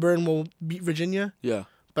 Auburn will beat Virginia. Yeah.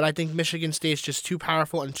 But I think Michigan State's just too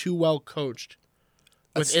powerful and too well coached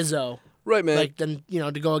with Izzo. Right, man. Like, then,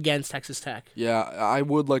 to go against Texas Tech. Yeah, I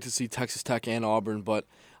would like to see Texas Tech and Auburn, but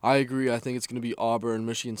I agree. I think it's going to be Auburn,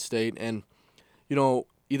 Michigan State. And,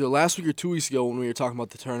 either last week or 2 weeks ago when we were talking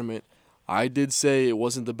about the tournament, I did say it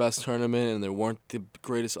wasn't the best tournament and there weren't the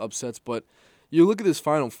greatest upsets. But you look at this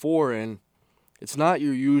Final Four, and it's not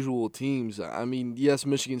your usual teams. I mean, yes,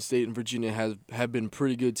 Michigan State and Virginia have been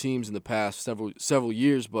pretty good teams in the past several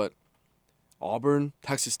years, but Auburn,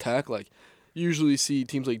 Texas Tech, like, you usually see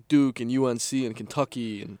teams like Duke and UNC and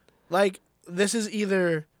Kentucky. And like, this is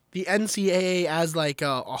either the NCAA as, like,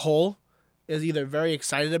 a whole is either very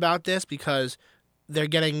excited about this because they're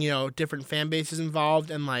getting, different fan bases involved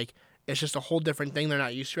and, like, it's just a whole different thing they're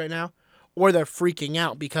not used to right now, or they're freaking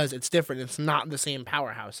out because it's different. It's not the same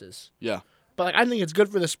powerhouses. Yeah. But, like, I think it's good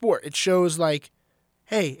for the sport. It shows, like,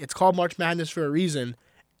 hey, it's called March Madness for a reason.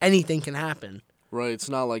 Anything can happen. Right. It's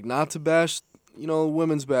not like, not to bash,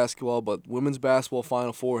 women's basketball, but women's basketball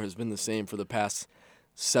Final Four has been the same for the past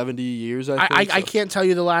 70 years, I think. I can't tell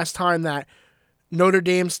you the last time that Notre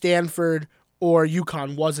Dame, Stanford, or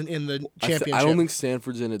UConn wasn't in the championship. I don't think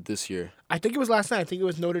Stanford's in it this year. I think it was last night. I think it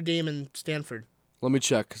was Notre Dame and Stanford. Let me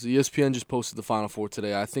check, because ESPN just posted the Final Four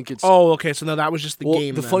today. I think it's... Oh, okay, so no, that was just the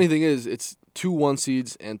game. The funny thing is, it's 2 1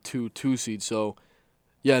 seeds and 2 2 seeds. So,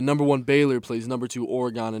 yeah, number 1 Baylor plays number 2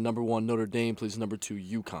 Oregon, and number 1 Notre Dame plays number 2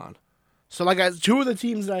 UConn. So, like, 2 of the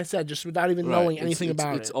teams that I said, just without even knowing anything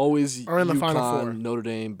about it. It's always are in the Final Four. Notre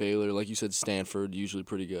Dame, Baylor. Like you said, Stanford, usually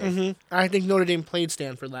pretty good. Mm-hmm. I think Notre Dame played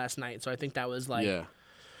Stanford last night, so I think that was, like... Yeah.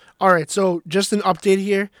 All right, so just an update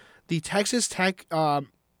here. The Texas Tech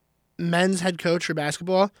men's head coach for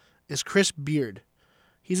basketball is Chris Beard.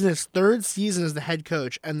 He's in his 3rd season as the head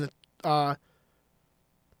coach and the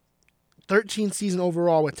 13th season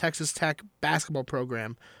overall with Texas Tech basketball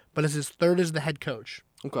program, but it's his 3rd as the head coach.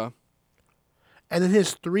 Okay. And in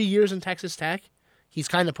his 3 years in Texas Tech, he's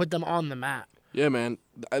kind of put them on the map. Yeah, man.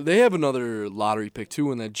 They have another lottery pick,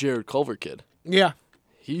 too, in that Jared Culver kid. Yeah.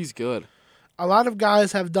 He's good. A lot of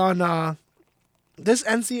guys have done this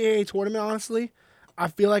NCAA tournament, honestly. I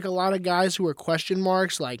feel like a lot of guys who are question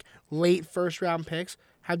marks, like late first-round picks,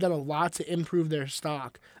 have done a lot to improve their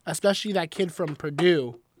stock, especially that kid from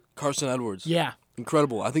Purdue. Carson Edwards. Yeah.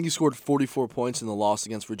 Incredible. I think he scored 44 points in the loss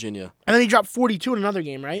against Virginia. And then he dropped 42 in another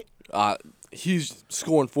game, right? He's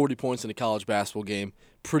scoring 40 points in a college basketball game.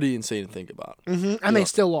 Pretty insane to think about. Mm-hmm. And they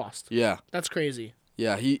still lost. Yeah. That's crazy.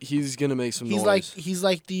 Yeah, he's going to make some noise. He's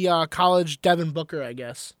like the college Devin Booker, I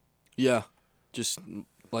guess. Yeah. Just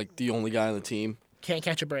like the only guy on the team. Can't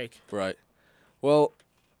catch a break. Right. Well,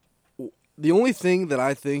 the only thing that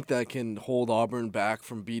I think that can hold Auburn back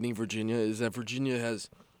from beating Virginia is that Virginia has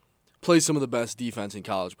played some of the best defense in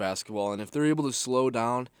college basketball. And if they're able to slow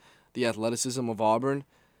down the athleticism of Auburn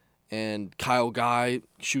and Kyle Guy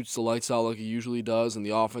shoots the lights out like he usually does and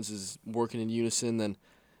the offense is working in unison, then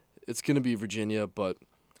it's going to be Virginia. But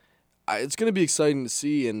it's going to be exciting to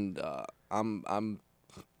see, and I'm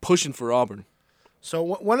pushing for Auburn. So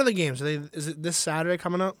one of the games, is it this Saturday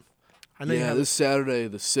coming up? I know this Saturday,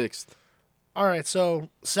 the 6th. All right, so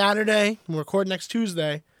Saturday, we'll record next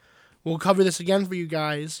Tuesday. We'll cover this again for you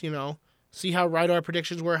guys, see how right our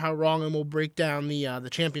predictions were, how wrong, and we'll break down the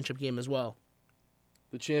championship game as well.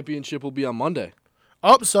 The championship will be on Monday.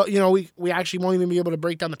 Oh, so, we actually won't even be able to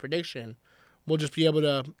break down the prediction. We'll just be able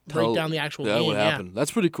to break down the actual game. That would happen.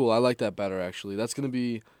 That's pretty cool. I like that better, actually. That's going to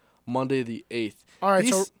be Monday the 8th. All right,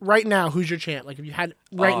 so right now, who's your champ? Like, if you had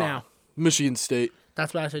now. Michigan State.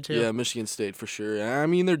 That's what I said, too. Yeah, Michigan State for sure. I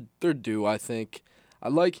mean, they're due, I think.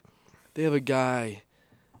 They have a guy.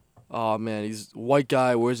 Oh, man, he's a white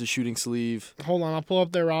guy, wears a shooting sleeve. Hold on, I'll pull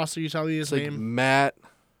up their roster. You tell me his name. Matt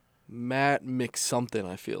McSomething,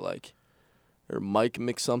 I feel like. Or Mike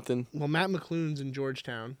McSomething. Well, Matt McClune's in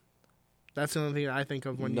Georgetown. That's the only thing I think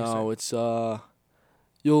of when you say. No, it's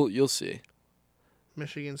you'll see.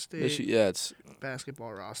 Michigan State. It's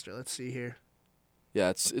basketball roster. Let's see here.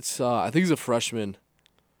 Yeah, it's I think he's a freshman.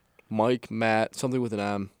 Matt, something with an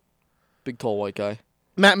M. Big tall white guy.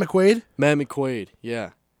 Matt McQuaid? Matt McQuaid,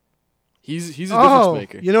 yeah. He's a difference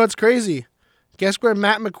maker. You know what's crazy? Guess where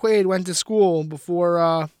Matt McQuaid went to school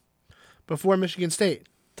before Michigan State?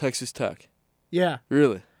 Texas Tech. Yeah.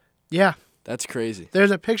 Really? Yeah. That's crazy.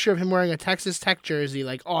 There's a picture of him wearing a Texas Tech jersey,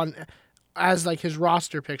 as his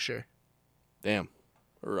roster picture. Damn.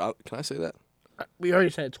 Can I say that? We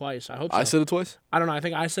already said it twice. I hope so. I said it twice? I don't know. I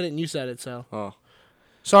think I said it and you said it. So. Oh.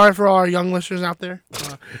 Sorry for all our young listeners out there.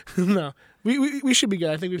 No, we should be good.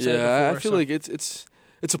 I think we've said it before. Yeah, I feel like it's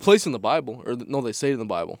a place in the Bible, or no, they say it in the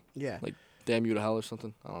Bible. Yeah. Like damn you to hell or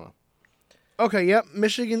something. I don't know. Okay. Yep.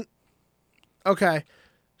 Michigan. Okay,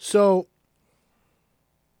 so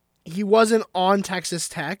he wasn't on Texas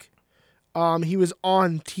Tech. He was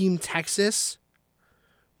on Team Texas,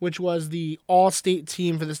 which was the all-state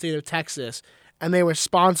team for the state of Texas, and they were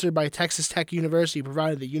sponsored by Texas Tech University,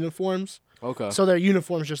 provided the uniforms. Okay. So their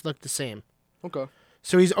uniforms just look the same. Okay.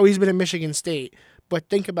 So he's always been at Michigan State. But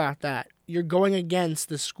think about that. You're going against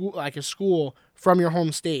the school, like a school from your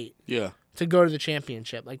home state. Yeah. To go to the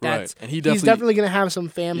championship. Like that's right. And he's definitely going to have some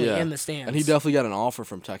family in the stands. And he definitely got an offer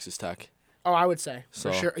from Texas Tech. Oh, I would say.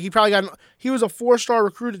 For sure. He probably he was a 4-star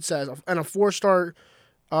recruit, it says, and a 4-star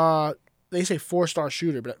they say 4-star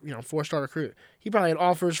shooter, but 4-star recruit. He probably had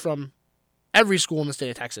offers from every school in the state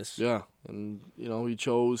of Texas. Yeah. And, he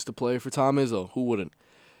chose to play for Tom Izzo. Who wouldn't?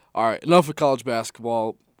 All right, enough of college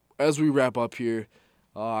basketball. As we wrap up here,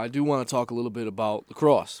 I do want to talk a little bit about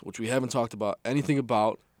lacrosse, which we haven't talked about anything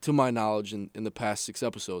about, to my knowledge, in the past 6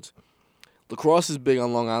 episodes. Lacrosse is big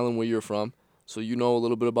on Long Island, where you're from, so you know a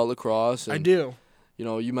little bit about lacrosse. And, I do.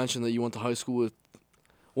 You mentioned that you went to high school with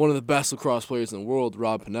one of the best lacrosse players in the world,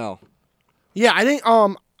 Rob Pennell. Yeah, I think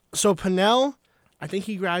so Pennell, I think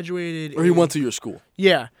he graduated. Or he went to your school.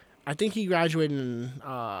 Yeah, I think he graduated in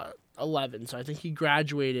 11, so I think he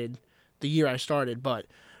graduated the year I started. But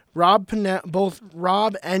Rob Pennell, both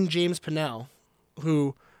Rob and James Pennell,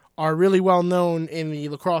 who are really well known in the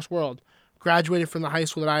lacrosse world, graduated from the high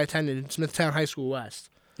school that I attended, Smithtown High School West.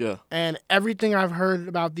 Yeah. And everything I've heard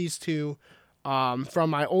about these two, from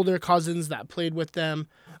my older cousins that played with them,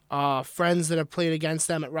 friends that have played against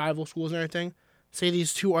them at rival schools and everything, say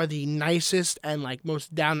these two are the nicest and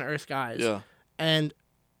most down-to-earth guys. Yeah. And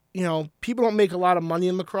people don't make a lot of money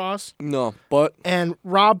in lacrosse. No, but... And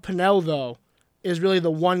Rob Pennell, though, is really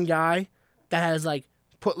the one guy that has,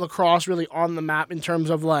 put lacrosse really on the map in terms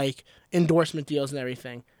of, endorsement deals and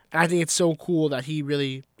everything. And I think it's so cool that he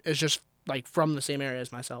really is just, from the same area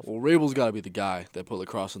as myself. Well, Rabel's got to be the guy that put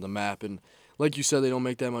lacrosse on the map. And like you said, they don't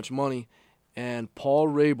make that much money. And Paul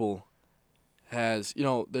Rabel has,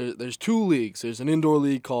 there's 2 leagues. There's an indoor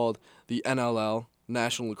league called the NLL,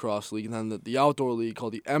 National Lacrosse League, and then the outdoor league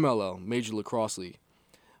called the MLL, Major Lacrosse League.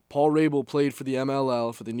 Paul Rabel played for the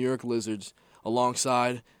MLL for the New York Lizards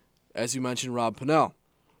alongside, as you mentioned, Rob Pennell.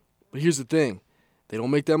 But here's the thing. They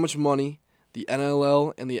don't make that much money. the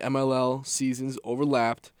NLL and the MLL seasons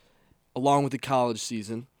overlapped, along with the college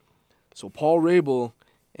season. So Paul Rabel,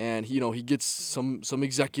 and he gets some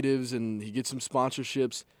executives and he gets some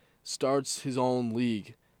sponsorships, starts his own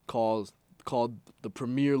league called the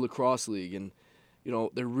Premier Lacrosse League, and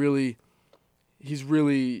he's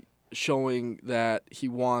really showing that he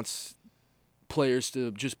wants players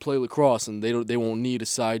to just play lacrosse and they won't need a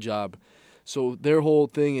side job. So their whole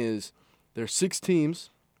thing is there's 6 teams,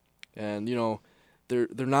 and they're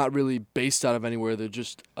not really based out of anywhere. They're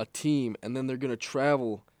just a team, and then they're gonna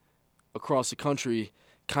travel across the country,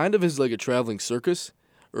 kind of as like a traveling circus,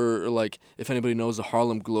 or like if anybody knows the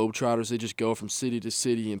Harlem Globetrotters, they just go from city to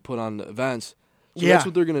city and put on events. So that's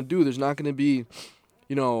what they're gonna do. There's not gonna be,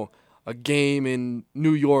 a game in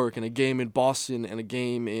New York and a game in Boston and a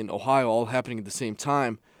game in Ohio all happening at the same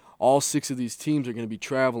time. All 6 of these teams are gonna be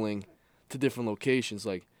traveling to different locations,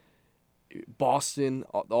 like Boston.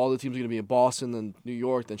 All the teams are gonna be in Boston, then New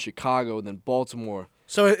York, then Chicago, then Baltimore.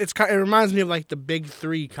 So it reminds me of like the Big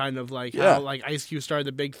Three, kind of like how like Ice Cube started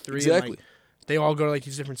the Big Three. Exactly. And, like, they all go to like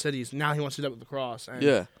these different cities. Now he wants to do that with lacrosse. And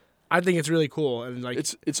Yeah. I think it's really cool, and like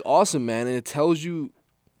it's awesome, man, and it tells you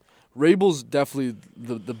Rabel's definitely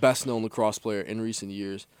the best known lacrosse player in recent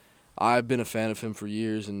years. I've been a fan of him for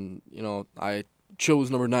years, and I chose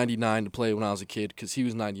number 99 to play when I was a kid because he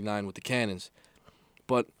was 99 with the Cannons.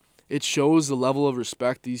 But it shows the level of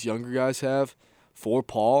respect these younger guys have for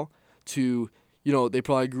Paul. To they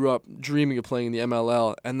probably grew up dreaming of playing in the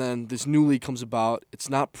MLL, and then this new league comes about. It's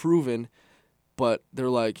not proven, but they're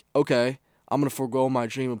like, okay, I'm gonna forego my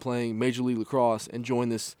dream of playing Major League Lacrosse and join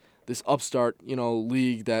this upstart,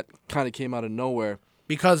 league that kind of came out of nowhere.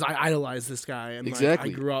 Because I idolize this guy, and Exactly.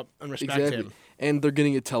 like, I grew up and respect him. And they're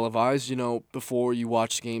getting it televised, before you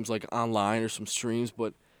watch games like online or some streams,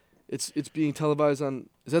 but it's being televised on.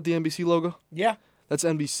 Is that the NBC logo? Yeah. That's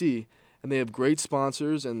NBC, and they have great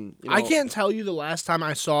sponsors. And I can't tell you the last time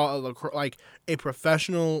I saw a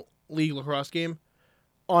professional league lacrosse game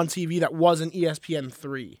on TV that wasn't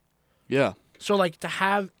ESPN3. Yeah. So, like, to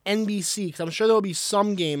have NBC, because I'm sure there'll be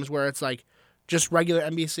some games where it's, like, just regular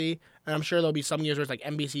NBC, and I'm sure there'll be some games where it's, like,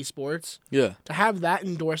 NBC Sports. Yeah. To have that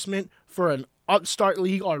endorsement for an upstart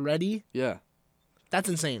league already, Yeah. that's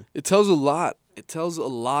insane. It tells a lot. It tells a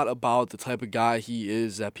lot about the type of guy he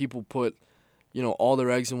is, that people put, all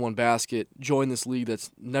their eggs in one basket, join this league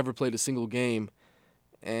that's never played a single game,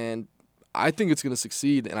 and I think it's going to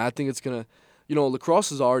succeed, and I think it's going to,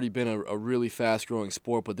 lacrosse has already been a really fast-growing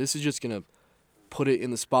sport, but this is just going to put it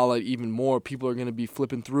in the spotlight even more. People are going to be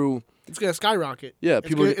flipping through. It's going to skyrocket. Yeah,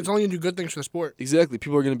 it's only going to do good things for the sport. Exactly.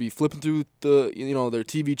 People are going to be flipping through their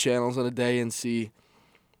TV channels on a day and see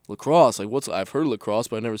lacrosse. Like, I've heard of lacrosse,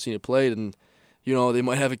 but I've never seen it played. And, they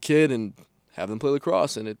might have a kid and have them play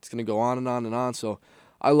lacrosse, and it's going to go on and on and on. So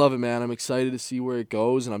I love it, man. I'm excited to see where it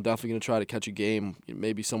goes, and I'm definitely going to try to catch a game,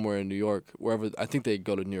 maybe somewhere in New York, wherever. I think they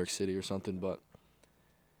go to New York City or something, but.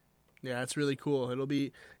 Yeah, it's really cool. It'll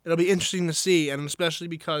be interesting to see, and especially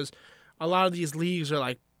because a lot of these leagues are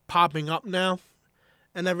like popping up now,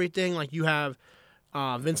 and everything. Like you have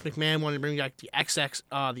Vince McMahon wanting to bring back the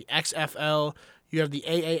XFL. You have the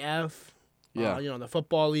AAF. Yeah. The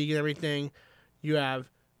football league and everything. You have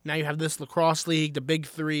this lacrosse league, the Big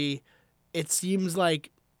Three. It seems like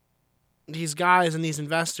these guys and these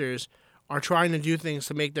investors are trying to do things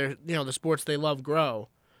to make their the sports they love grow.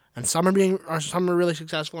 And some are really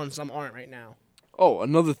successful and some aren't right now. Oh,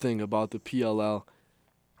 another thing about the PLL,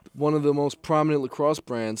 one of the most prominent lacrosse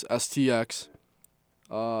brands, STX,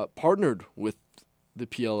 partnered with the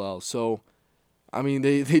PLL. So, I mean,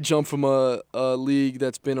 they jumped from a league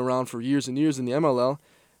that's been around for years and years in the MLL,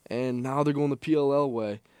 and now they're going the PLL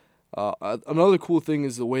way. Another cool thing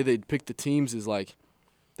is the way they pick the teams is like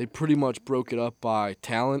they pretty much broke it up by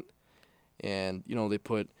talent, and they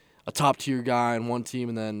put a top-tier guy on one team,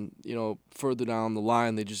 and then, further down the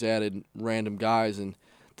line, they just added random guys, and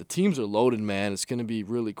the teams are loaded, man. It's going to be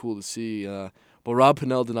really cool to see. But Rob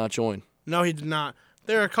Pennell did not join. No, he did not.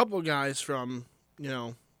 There are a couple of guys from,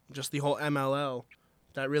 just the whole MLL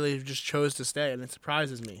that really just chose to stay, and it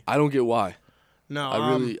surprises me. I don't get why. No,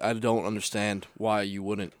 I don't understand why you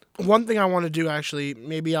wouldn't. One thing I want to do, actually,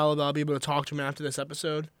 maybe I'll be able to talk to him after this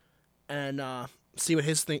episode and see what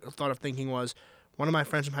his thought of thinking was. One of my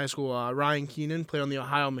friends from high school, Ryan Keenan, played on the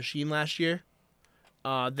Ohio Machine last year.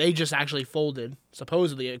 They just actually folded,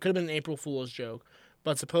 supposedly. It could have been an April Fool's joke,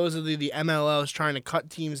 but supposedly the MLL is trying to cut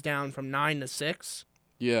teams down from 9 to 6.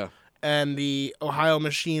 Yeah. And the Ohio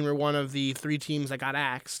Machine were one of the 3 teams that got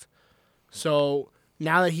axed. So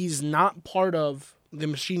now that he's not part of the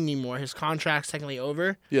Machine anymore, his contract's technically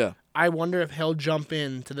over. Yeah. I wonder if he'll jump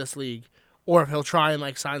into this league, or if he'll try and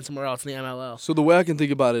like sign somewhere else in the MLL. So the way I can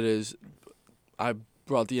think about it is, I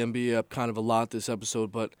brought the NBA up kind of a lot this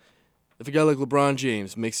episode, but if a guy like LeBron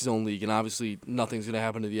James makes his own league, and obviously nothing's going to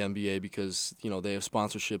happen to the NBA because, they have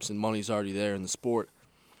sponsorships and money's already there in the sport.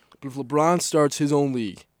 But if LeBron starts his own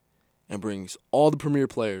league and brings all the premier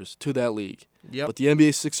players to that league, but the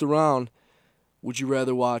NBA sticks around, would you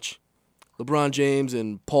rather watch LeBron James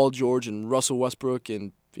and Paul George and Russell Westbrook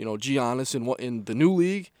and, Giannis in the new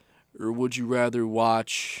league? Or would you rather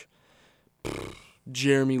watch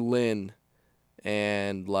Jeremy Lin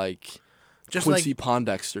and just Quincy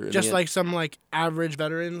Pondexter? Just like some average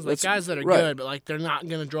veterans, guys that are good, but they're not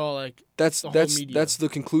gonna draw that's the whole media. That's the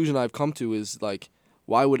conclusion I've come to is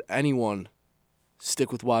why would anyone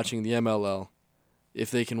stick with watching the MLL if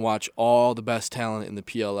they can watch all the best talent in the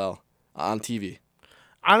PLL on TV?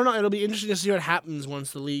 I don't know. It'll be interesting to see what happens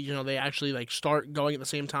once the league, they actually start going at the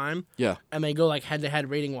same time. Yeah. And they go head to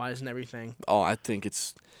head rating wise and everything. Oh, I think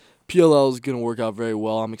PLL is gonna work out very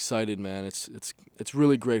well. I'm excited, man. It's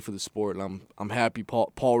really great for the sport, and I'm happy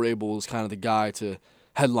Paul Rabel is kind of the guy to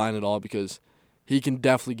headline it all because he can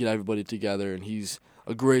definitely get everybody together, and he's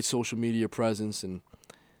a great social media presence. And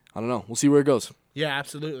I don't know. We'll see where it goes. Yeah,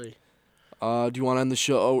 absolutely. Do you want to end the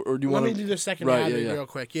show, or do you want to? Let me do the second ad read real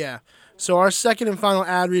quick. Yeah. So our second and final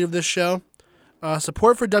ad read of this show.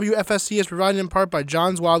 Support for WFSC is provided in part by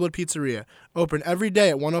John's Wildwood Pizzeria, open every day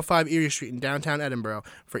at 105 Erie Street in downtown Edinboro.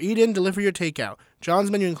 For eat-in, delivery, or takeout, John's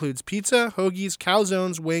menu includes pizza, hoagies,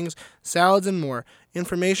 calzones, wings, salads, and more.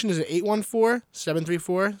 Information is at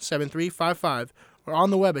 814-734-7355 or on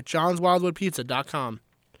the web at johnswildwoodpizza.com.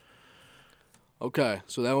 Okay,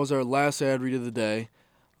 so that was our last ad read of the day.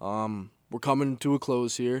 We're coming to a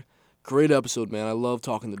close here. Great episode, man. I love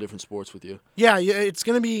talking the different sports with you. Yeah, it's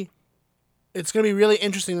gonna be really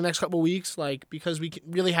interesting the next couple of weeks, because we can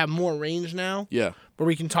really have more range now. Yeah. Where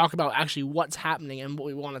we can talk about actually what's happening and what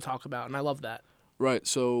we want to talk about, and I love that. Right,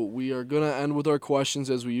 so we are going to end with our questions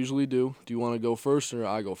as we usually do. Do you want to go first or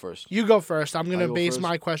I go first? You go first. I'm going to base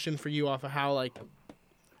my question for you off of how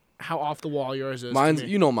off the wall yours is.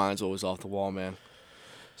 Mine's always off the wall, man.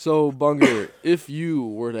 So, Bunger, if you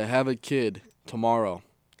were to have a kid tomorrow.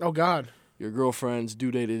 Oh, God. Your girlfriend's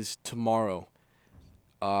due date is tomorrow.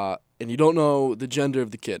 And you don't know the gender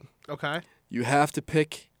of the kid. Okay. You have to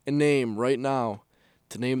pick a name right now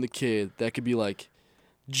to name the kid. That could be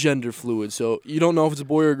gender fluid. So you don't know if it's a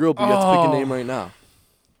boy or a girl, but you have to pick a name right now.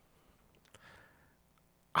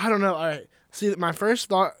 I don't know. All right. See, my first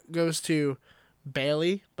thought goes to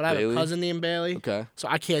Bailey, but I have a cousin named Bailey. Okay. So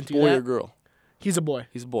I can't do that. Boy or girl? He's a boy.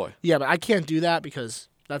 He's a boy. Yeah, but I can't do that because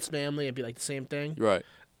that's family. It'd be the same thing. Right.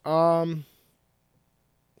 So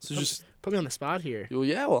just put me on the spot here.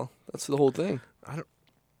 Well, that's the whole thing. I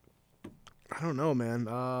don't know, man.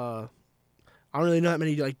 I don't really know that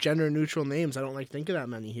many gender neutral names. I don't think of that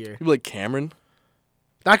many here. You'd be Cameron.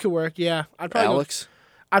 That could work. Yeah, Alex.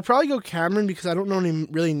 I'd probably go Cameron because I don't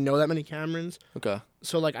really know that many Camerons. Okay.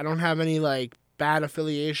 So I don't have any bad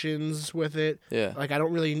affiliations with it. Yeah. I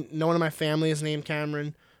don't really. No one in my family is named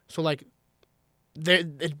Cameron. So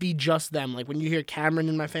it'd be just them. When you hear Cameron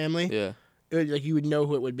in my family. Yeah. You would know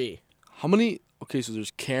who it would be. How many? Okay, so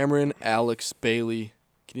there's Cameron, Alex, Bailey.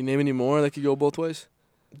 Can you name any more that could go both ways?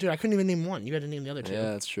 Dude, I couldn't even name one. You had to name the other two.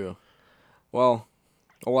 Yeah, that's true. Well,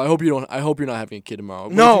 I hope you don't. I hope you're not having a kid tomorrow.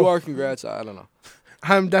 But no. If you are, congrats. I don't know.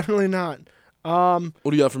 I'm definitely not. What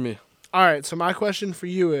do you got for me? All right. So my question for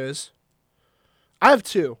you is, I have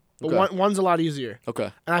two, but Okay. one's a lot easier.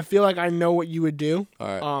 Okay. And I feel like I know what you would do. All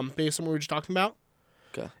right. Based on what we were just talking about.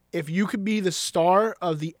 Okay. If you could be the star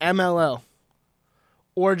of the MLL,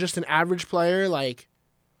 or just an average player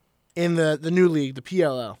in the new league, the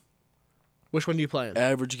PLL, which one do you play in?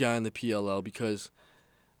 Average guy in the PLL because,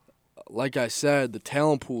 like I said, the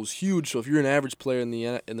talent pool is huge. So if you're an average player in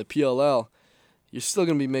the PLL, you're still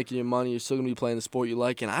gonna be making your money. You're still gonna be playing the sport you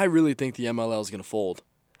like. And I really think the MLL is gonna fold.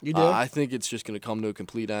 You do? I think it's just gonna come to a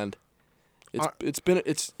complete end. It's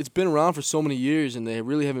been around for so many years, and they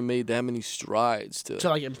really haven't made that many strides to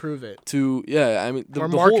improve it. Or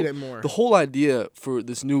market it more. The whole idea for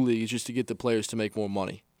this new league is just to get the players to make more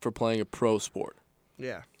money for playing a pro sport.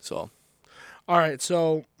 Yeah. So. All right.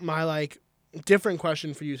 So my different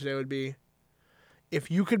question for you today would be,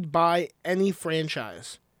 if you could buy any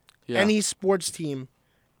franchise, any sports team,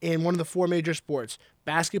 in one of the four major sports: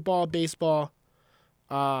 basketball, baseball,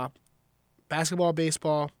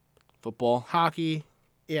 Football, hockey,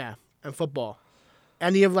 and football.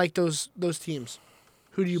 Any of those teams,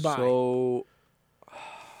 who do you buy? So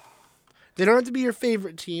they don't have to be your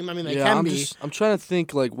favorite team. I mean, they can be. I'm trying to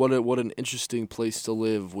think what an interesting place to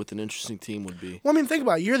live with an interesting team would be. Well, I mean, think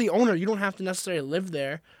about it. You're the owner. You don't have to necessarily live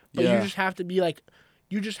there, But Yeah. you just have to be like,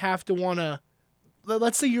 you just have to want to.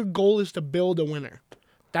 Let's say your goal is to build a winner.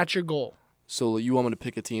 That's your goal. So you want me to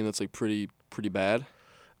pick a team that's like pretty bad?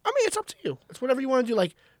 I mean, it's up to you. It's whatever you want to do.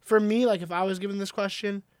 Like for me, like if I was given this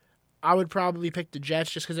question, I would probably pick the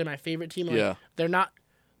Jets just because they're my favorite team. Like, Yeah. they're not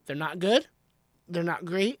good. They're not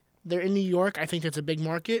great. They're in New York. I think that's a big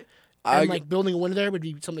market. And like building a winner there would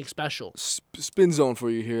be something special. Spin zone for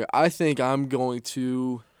you here. I think I'm going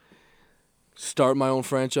to start my own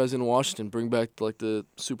franchise in Washington. Bring back like the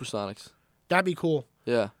Supersonics. That'd be cool.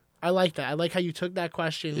 Yeah. I like that. I like how you took that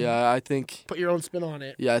question. Yeah, I think. Put your own spin on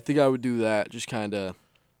it. Yeah, I think I would do that. Just kind of.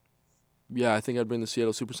 Yeah, I think I'd bring the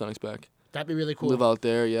Seattle Supersonics back. That'd be really cool. Live out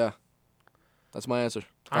there. Yeah. That's my answer.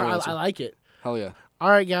 I like it. Hell yeah. All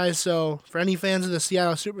right, guys. So for any fans of the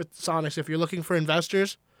Seattle Supersonics, if you're looking for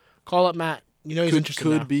investors, call up Matt. You know he's interested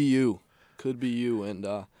now. Could be you. Could be you. And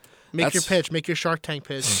Make your pitch. Make your Shark Tank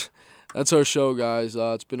pitch. that's our show, guys.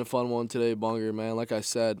 It's been a fun one today, Bunger, man. Like I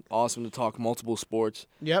said, awesome to talk multiple sports.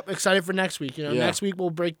 Yep. Excited for next week. Yeah. Next week we'll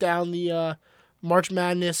break down the March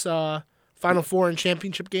Madness Final Four and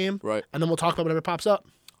championship game. Right. And then we'll talk about whatever pops up.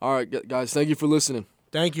 All right, guys. Thank you for listening.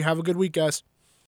 Thank you. Have a good week, guys.